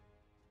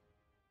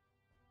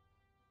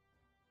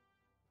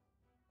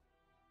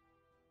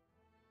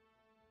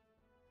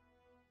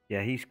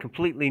 Yeah, he's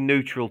completely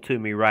neutral to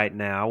me right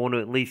now. I want to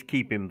at least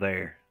keep him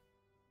there.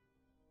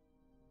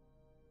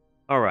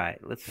 All right,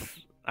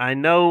 let's. I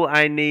know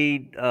I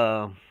need.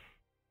 I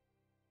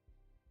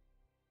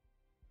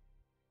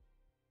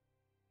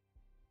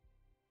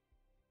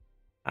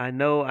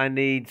know I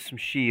need some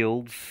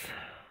shields,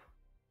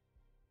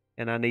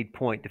 and I need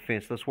point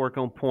defense. Let's work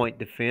on point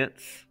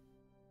defense,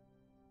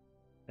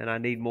 and I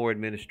need more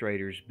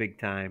administrators,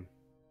 big time.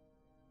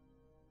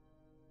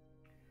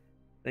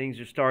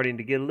 Things are starting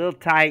to get a little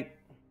tight.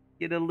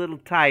 Get a little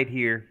tight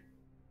here.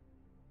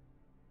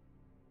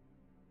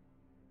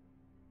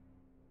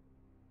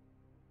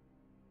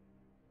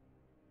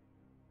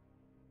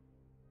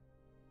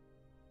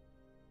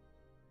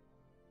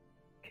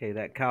 Okay,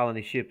 that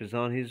colony ship is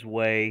on his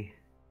way.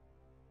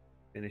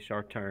 Finish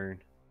our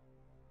turn.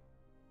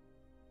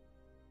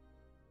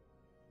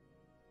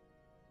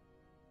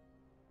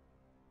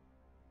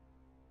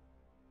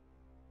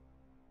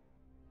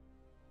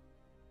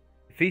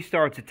 If he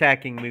starts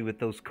attacking me with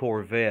those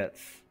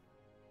corvettes,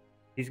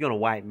 he's going to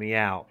wipe me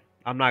out.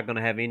 I'm not going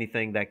to have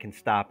anything that can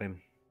stop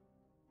him.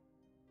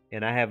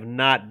 And I have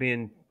not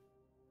been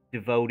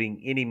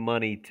devoting any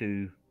money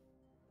to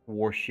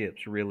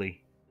warships,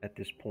 really, at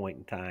this point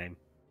in time.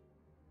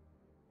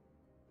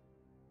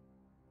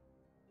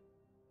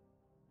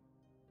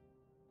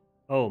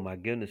 Oh my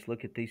goodness,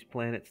 look at these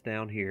planets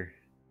down here.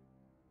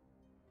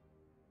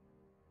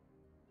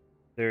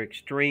 They're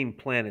extreme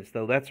planets,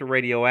 though. That's a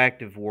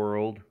radioactive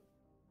world.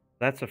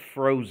 That's a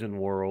frozen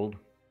world.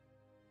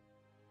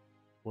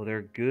 Well,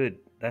 they're good.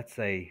 That's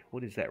a,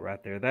 what is that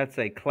right there? That's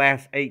a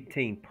class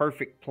 18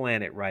 perfect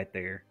planet right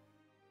there.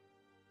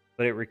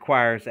 But it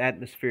requires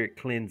atmospheric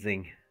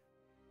cleansing.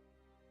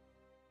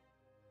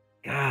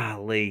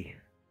 Golly.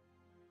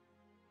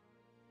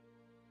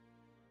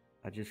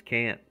 I just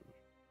can't.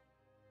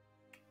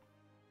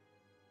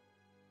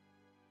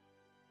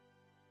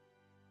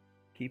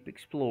 Keep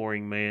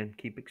exploring, man.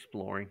 Keep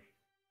exploring.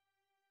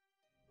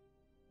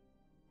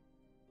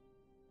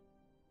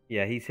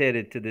 Yeah, he's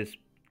headed to this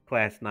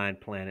Class 9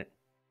 planet.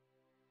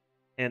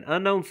 An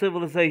unknown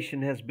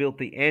civilization has built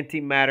the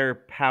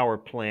antimatter power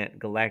plant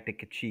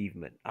galactic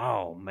achievement.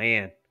 Oh,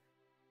 man.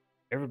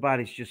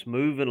 Everybody's just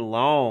moving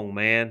along,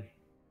 man.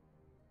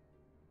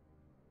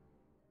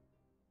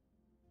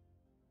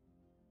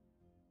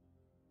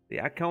 The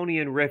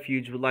Iconian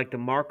Refuge would like to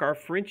mark our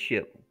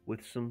friendship with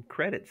some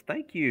credits.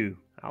 Thank you.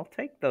 I'll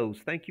take those.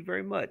 Thank you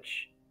very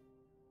much.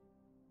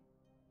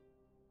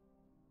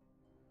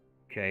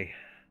 Okay.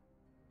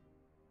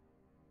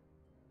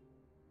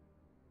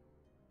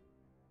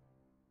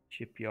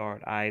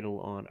 Shipyard idle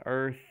on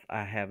Earth.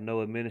 I have no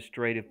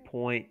administrative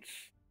points.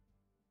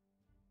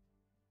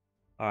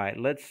 All right,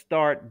 let's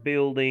start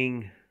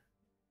building.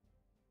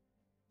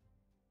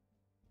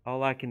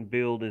 All I can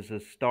build is a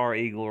Star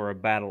Eagle or a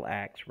Battle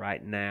Axe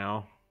right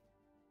now.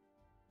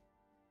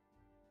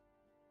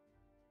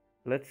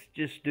 Let's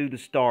just do the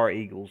Star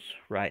Eagles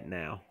right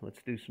now.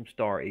 Let's do some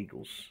Star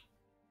Eagles.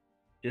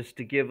 Just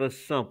to give us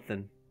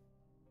something.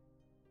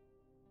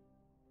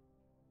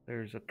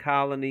 There's a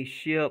colony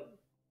ship.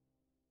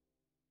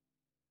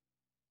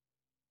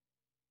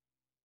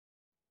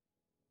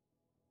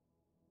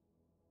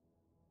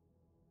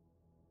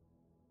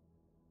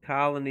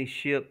 Colony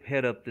ship,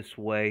 head up this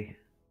way.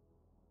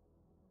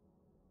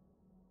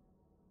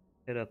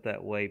 Head up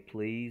that way,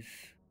 please.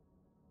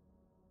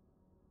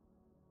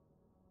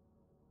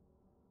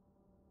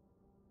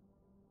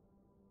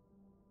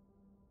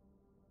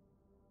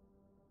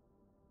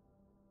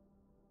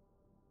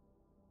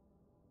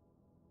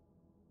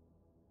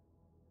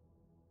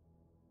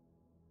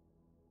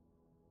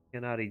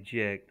 Cannot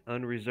eject.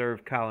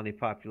 Unreserved colony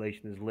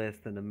population is less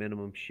than the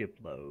minimum ship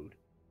load.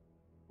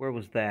 Where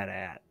was that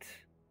at?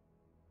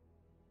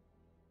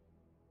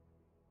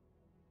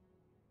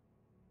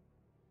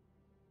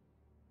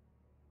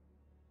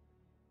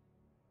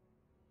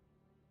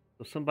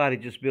 So somebody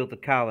just built a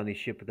colony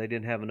ship, but they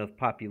didn't have enough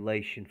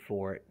population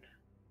for it.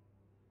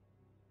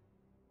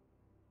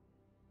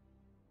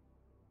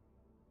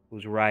 It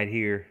was right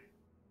here.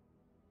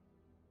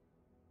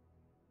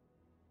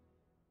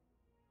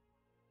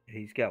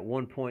 He's got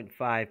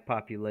 1.5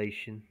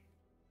 population.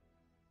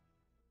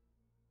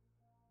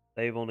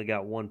 They've only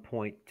got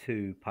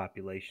 1.2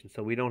 population.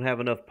 So we don't have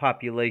enough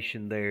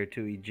population there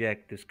to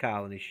eject this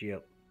colony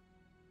ship.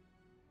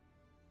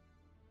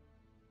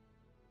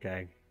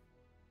 Okay.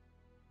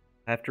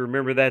 I have to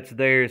remember that's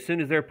there. As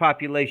soon as their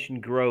population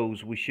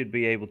grows, we should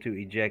be able to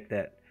eject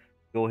that.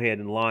 Go ahead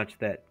and launch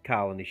that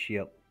colony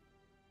ship.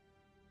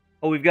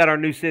 Oh, we've got our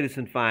new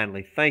citizen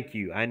finally. Thank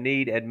you. I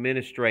need an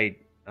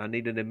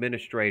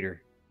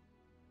administrator.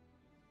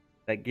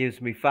 That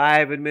gives me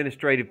 5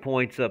 administrative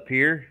points up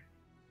here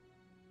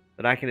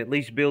that I can at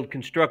least build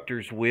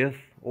constructors with,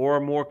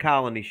 or more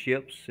colony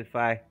ships if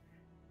I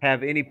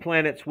have any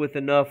planets with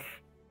enough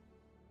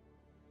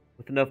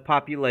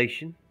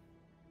population.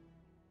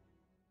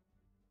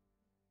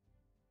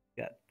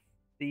 Got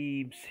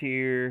Thebes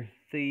here.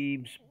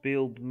 Thebes,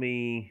 build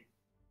me.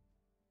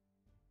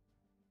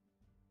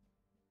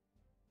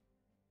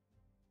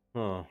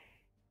 Huh.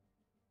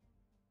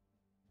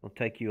 It'll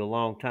take you a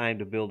long time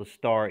to build a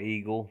Star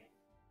Eagle.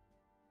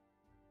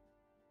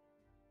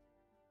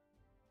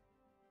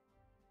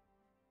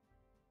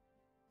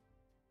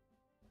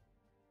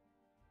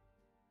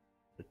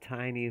 The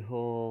tiny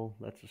hull,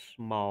 that's a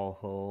small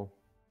hull.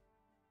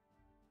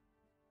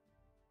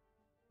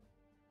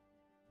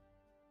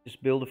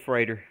 Just build a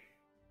freighter.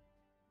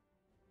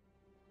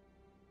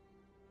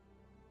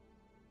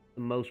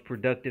 The most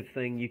productive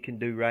thing you can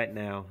do right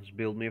now is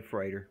build me a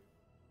freighter.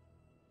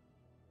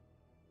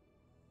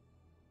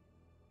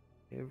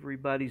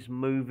 Everybody's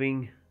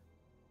moving.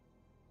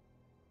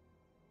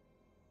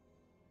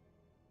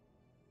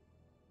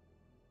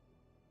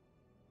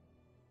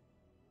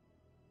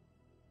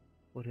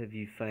 What have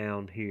you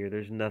found here?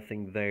 There's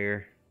nothing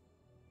there.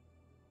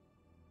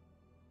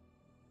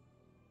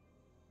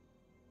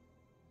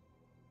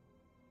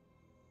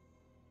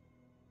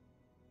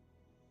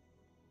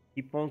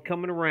 Keep on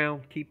coming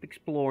around. Keep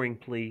exploring,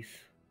 please.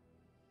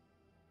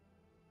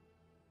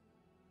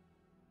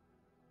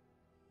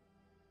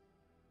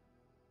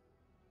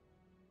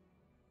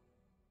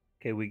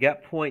 Okay, we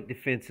got point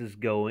defenses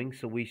going,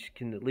 so we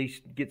can at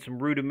least get some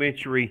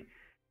rudimentary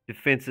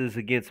defenses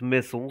against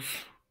missiles.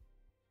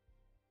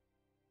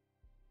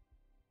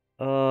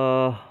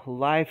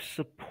 Life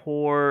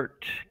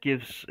support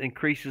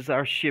increases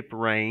our ship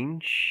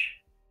range.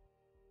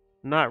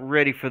 Not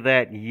ready for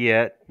that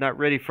yet. Not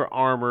ready for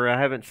armor. I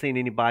haven't seen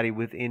anybody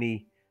with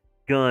any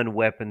gun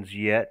weapons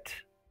yet.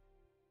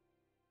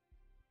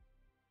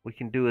 We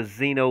can do a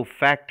Xeno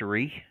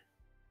factory.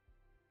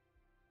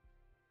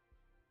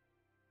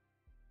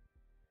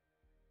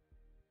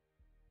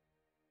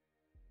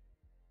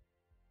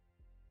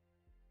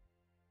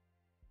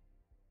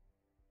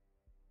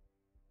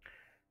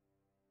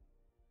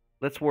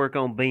 Let's work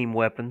on beam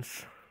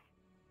weapons.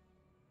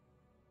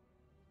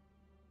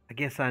 I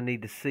guess I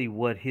need to see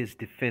what his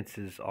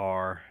defenses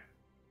are.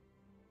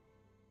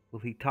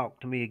 Will he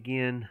talk to me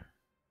again?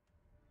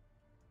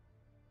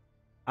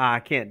 I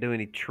can't do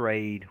any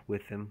trade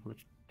with him.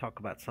 Let's talk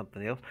about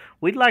something else.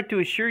 We'd like to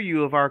assure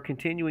you of our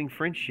continuing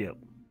friendship.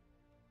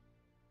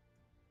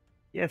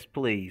 Yes,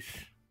 please.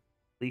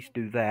 At least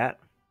do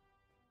that.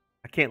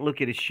 I can't look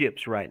at his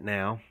ships right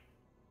now.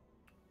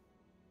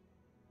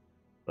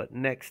 But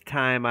next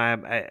time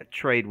I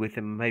trade with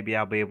him, maybe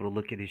I'll be able to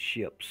look at his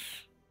ships.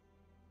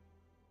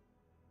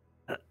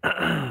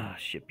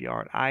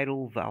 Shipyard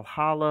idle,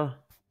 Valhalla.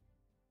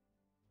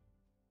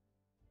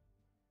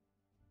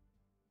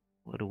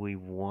 What do we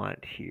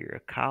want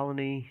here? A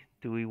colony?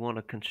 Do we want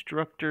a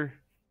constructor?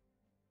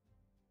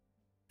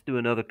 Let's do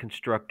another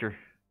constructor.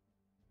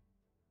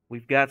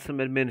 We've got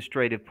some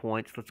administrative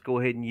points. Let's go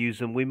ahead and use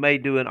them. We may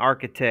do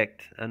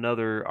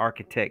another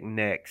architect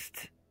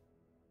next,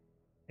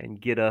 and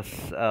get us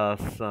a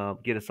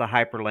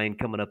hyperlane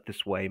coming up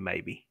this way,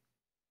 maybe.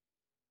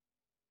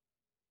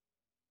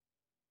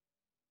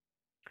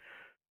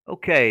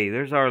 Okay,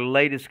 there's our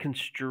latest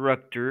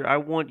constructor. I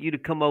want you to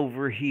come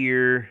over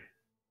here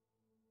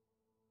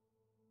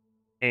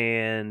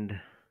and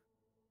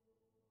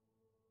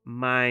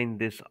mine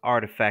this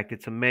artifact.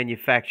 It's a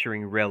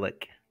manufacturing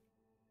relic.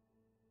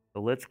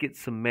 So let's get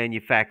some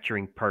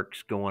manufacturing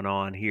perks going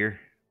on here.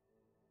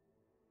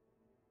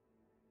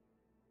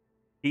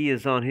 He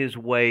is on his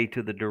way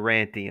to the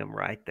Durantium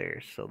right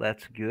there, so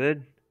that's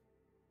good.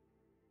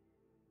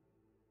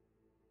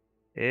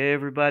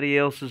 Everybody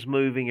else is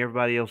moving.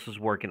 Everybody else is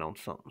working on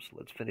something. So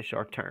let's finish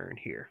our turn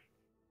here.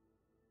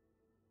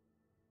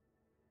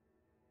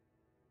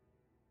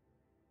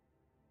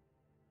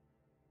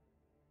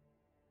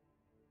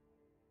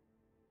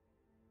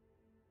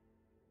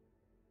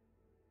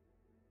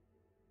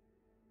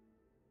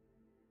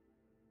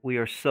 We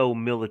are so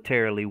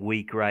militarily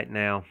weak right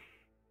now.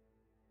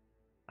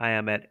 I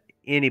am at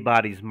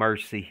anybody's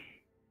mercy.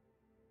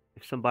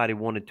 If somebody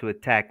wanted to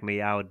attack me,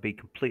 I would be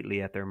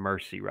completely at their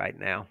mercy right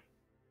now.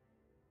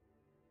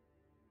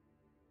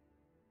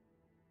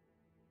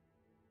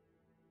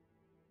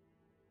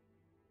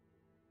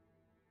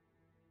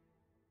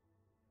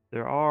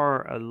 There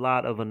are a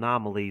lot of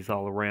anomalies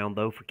all around,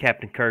 though, for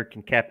Captain Kirk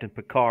and Captain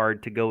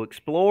Picard to go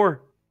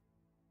explore.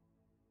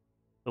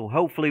 So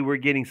hopefully we're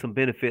getting some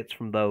benefits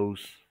from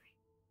those.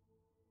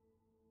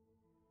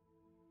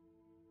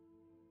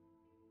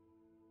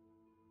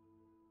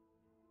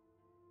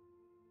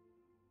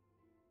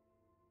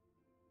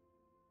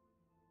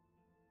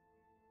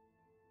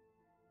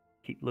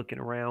 Keep looking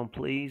around,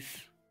 please.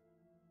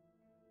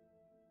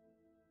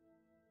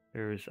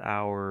 There's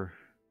our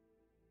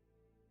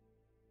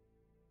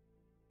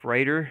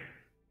freighter.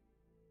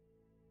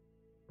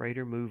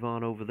 Freighter, move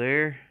on over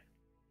there.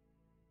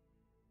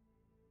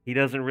 He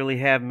doesn't really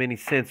have many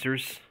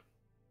sensors.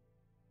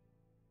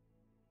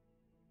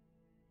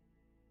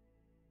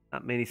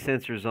 Not many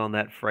sensors on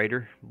that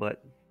freighter,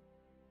 but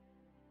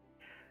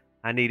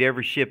I need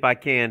every ship I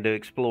can to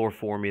explore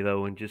for me,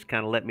 though, and just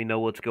kind of let me know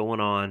what's going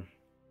on.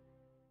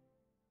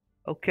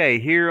 Okay,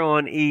 here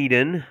on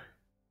Eden,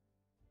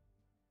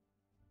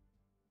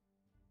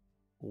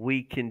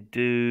 we can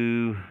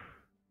do...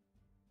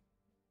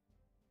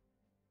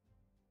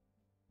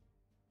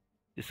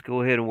 Just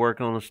go ahead and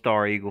work on the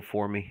Star Eagle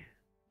for me.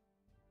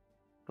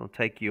 It's going to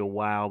take you a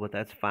while, but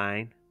that's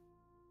fine.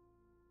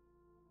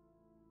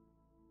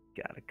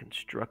 Got a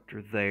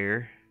constructor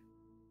there.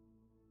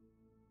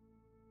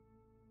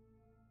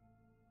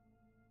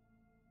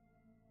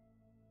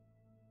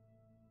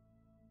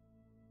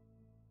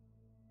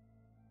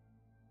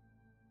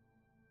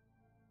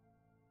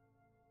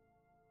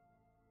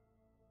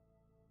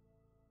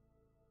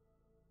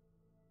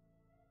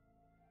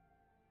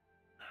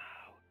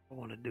 What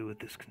do I want to do with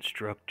this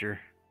constructor?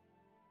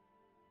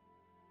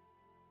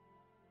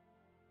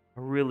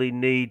 I really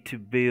need to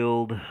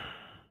build...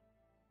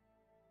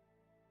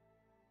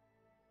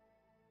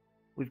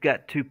 We've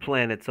got 2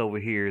 planets over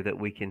here that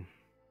we can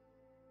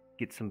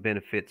get some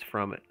benefits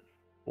from it,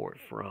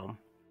 from.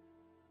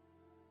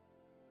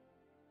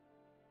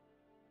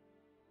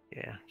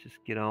 Yeah, just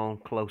get on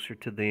closer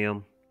to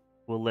them.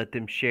 We'll let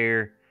them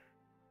share.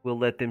 We'll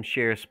let them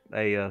share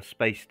a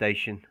space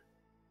station.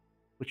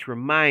 Which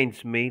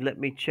reminds me, let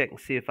me check and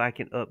see if I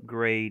can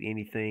upgrade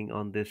anything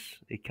on this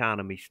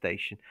economy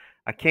station.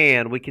 I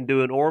can. We can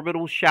do an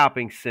orbital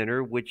shopping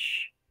center,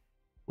 which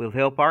will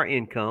help our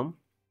income.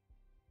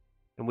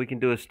 And we can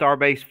do a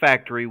starbase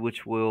factory,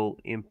 which will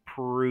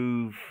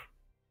improve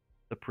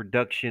the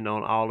production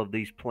on all of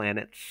these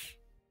planets.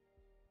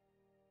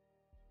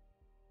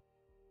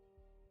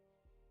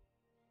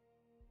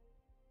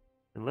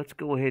 And let's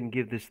go ahead and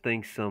give this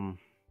thing some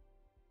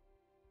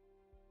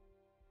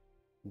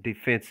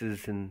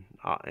defenses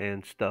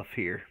and stuff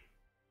here,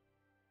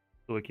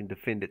 so it can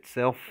defend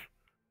itself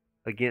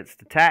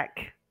against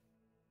attack.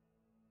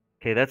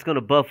 Okay, that's going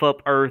to buff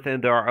up Earth,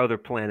 and there are other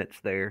planets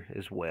there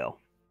as well.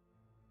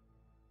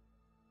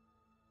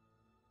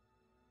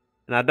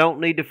 And I don't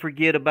need to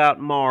forget about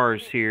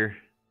Mars here.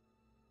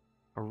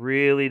 I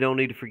really don't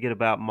need to forget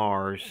about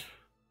Mars.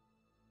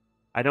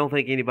 I don't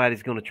think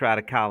anybody's going to try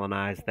to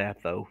colonize that,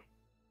 though.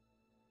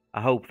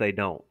 I hope they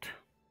don't.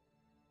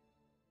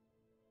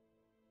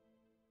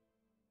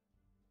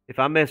 If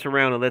I mess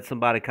around and let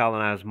somebody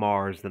colonize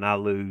Mars, then I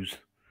lose.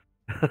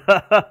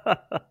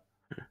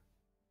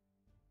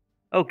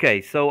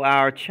 Okay, so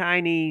our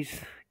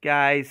Chinese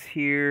guys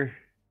here,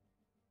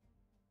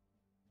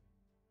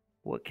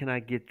 what can I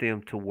get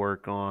them to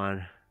work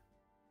on?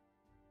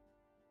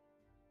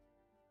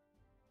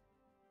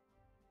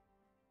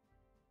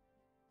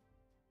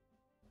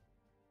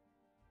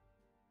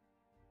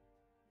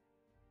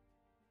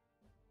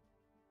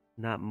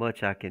 Not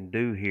much I can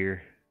do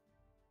here.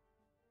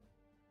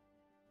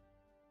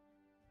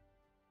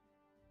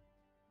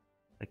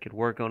 I could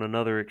work on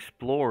another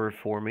explorer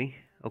for me.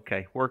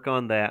 Okay, work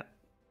on that.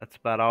 That's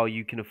about all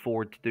you can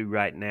afford to do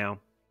right now.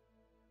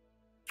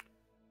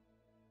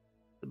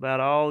 That's about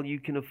all you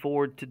can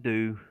afford to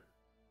do.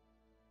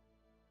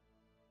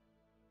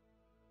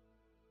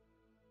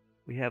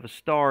 We have a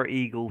Star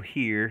Eagle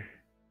here.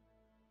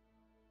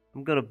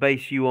 I'm going to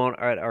base you on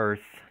at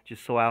Earth,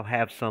 just so I'll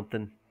have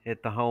something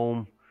at the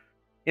home.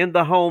 In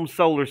the home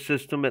solar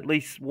system, at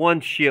least one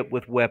ship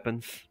with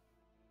weapons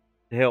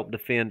to help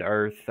defend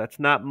Earth. That's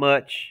not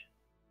much,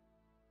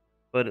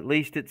 but at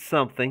least it's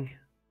something.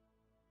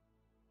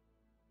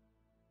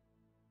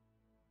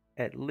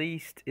 At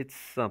least it's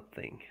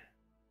something.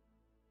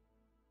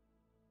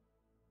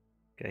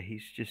 Okay,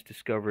 he's just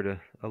discovered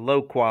a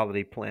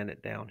low-quality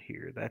planet down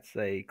here. That's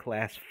a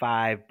Class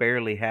 5,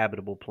 barely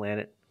habitable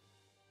planet.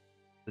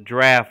 The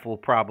draft will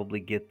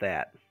probably get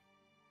that.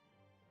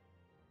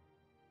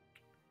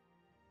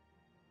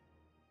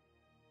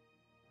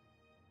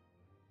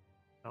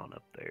 On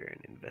up there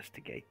and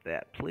investigate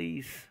that,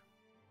 please.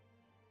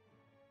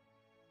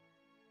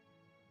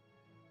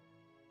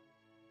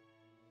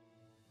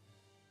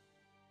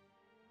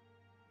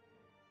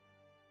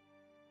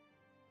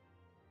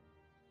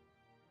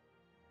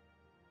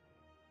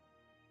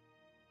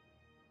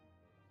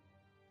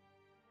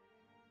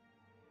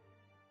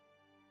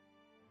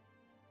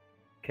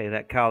 Okay,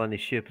 that colony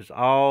ship is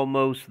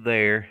almost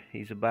there.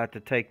 He's about to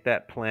take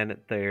that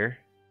planet there.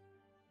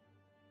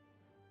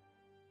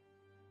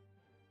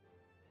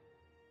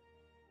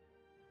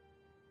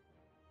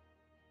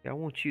 I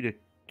want you to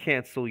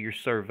cancel your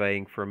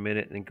surveying for a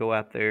minute and go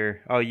out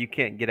there. Oh, you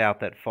can't get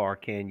out that far,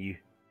 can you?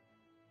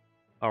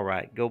 All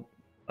right, go.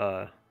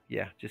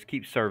 Yeah, just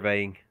keep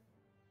surveying.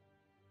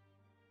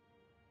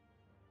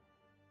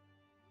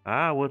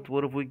 Ah, what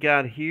have we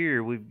got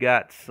here? We've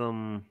got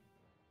some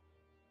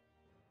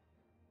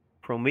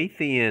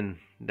Promethean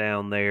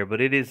down there,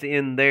 but it is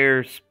in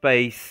their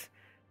space.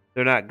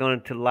 They're not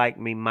going to like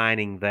me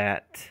mining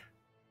that.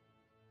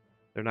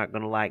 They're not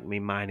going to like me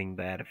mining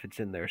that if it's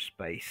in their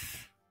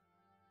space.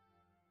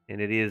 And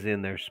it is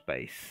in their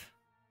space.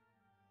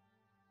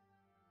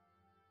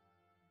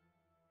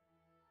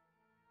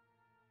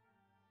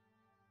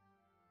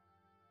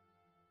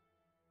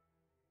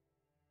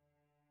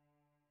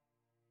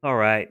 All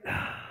right.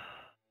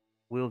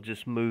 We'll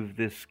just move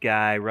this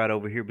guy right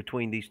over here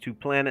between these two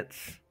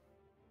planets.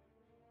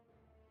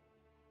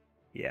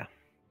 Yeah.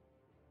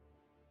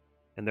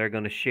 And they're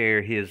going to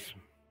share his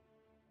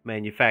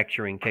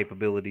manufacturing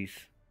capabilities.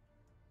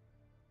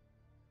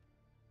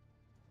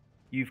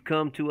 You've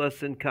come to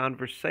us in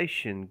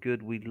conversation.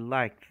 Good, we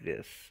like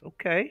this.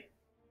 Okay.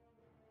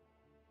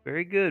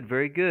 Very good,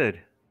 very good.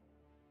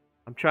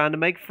 I'm trying to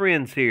make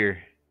friends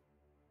here.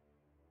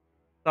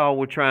 That's all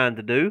we're trying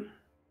to do.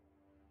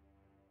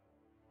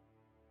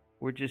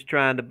 We're just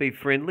trying to be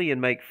friendly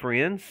and make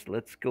friends.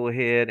 Let's go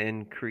ahead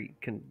and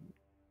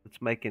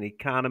let's make an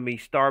economy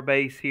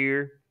starbase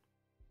here.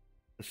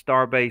 A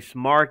starbase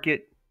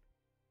market,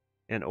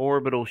 an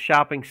orbital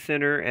shopping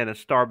center, and a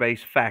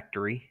starbase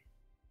factory.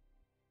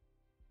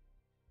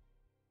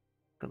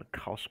 It's going to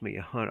cost me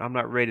 $100. I'm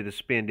not ready to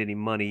spend any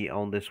money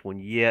on this one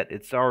yet.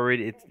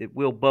 It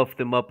will buff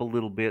them up a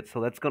little bit,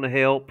 so that's going to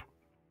help.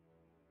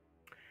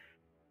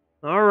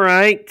 All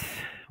right.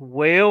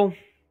 Well,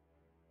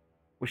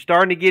 we're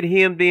starting to get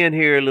hemmed in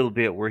here a little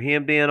bit. We're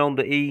hemmed in on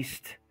the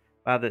east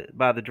by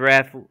the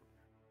draft,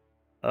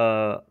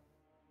 and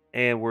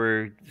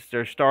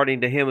they're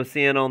starting to hem us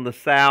in on the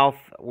south.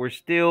 We're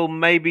still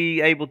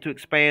maybe able to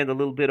expand a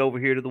little bit over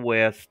here to the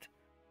west,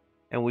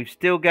 and we've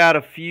still got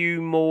a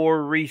few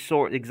more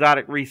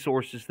exotic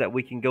resources that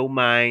we can go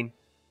mine.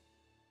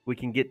 We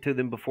can get to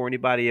them before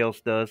anybody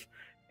else does,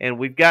 and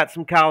we've got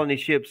some colony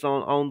ships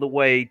on the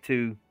way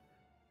to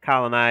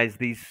colonize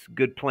these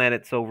good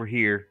planets over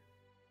here.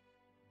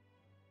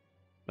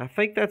 I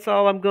think that's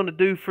all I'm going to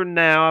do for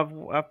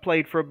now. I've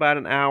played for about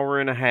an hour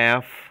and a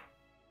half.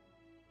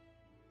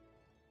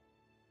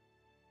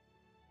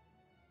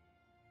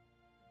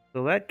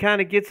 So that kind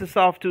of gets us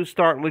off to a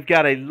start, and we've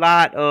got a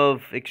lot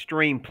of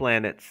extreme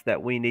planets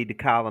that we need to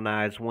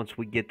colonize once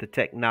we get the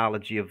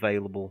technology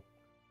available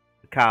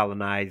to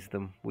colonize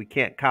them. We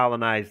can't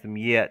colonize them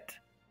yet.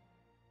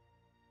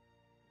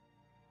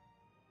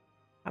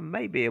 I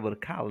may be able to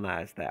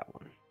colonize that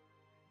one.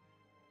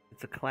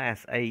 It's a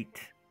class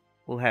 8.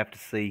 We'll have to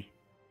see.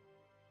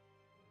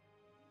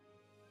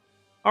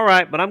 All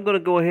right, but I'm going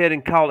to go ahead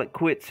and call it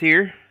quits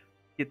here.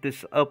 Get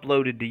this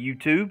uploaded to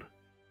YouTube.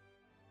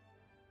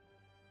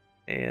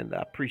 And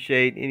I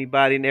appreciate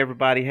anybody and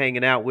everybody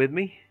hanging out with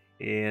me.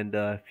 And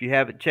if you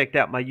haven't checked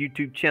out my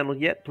YouTube channel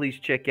yet, please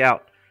check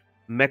out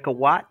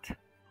Mechawatt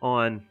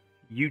on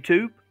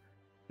YouTube.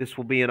 This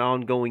will be an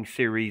ongoing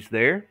series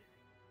there.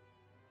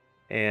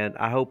 And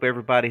I hope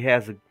everybody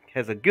has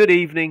a good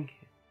evening,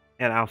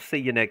 and I'll see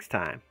you next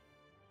time.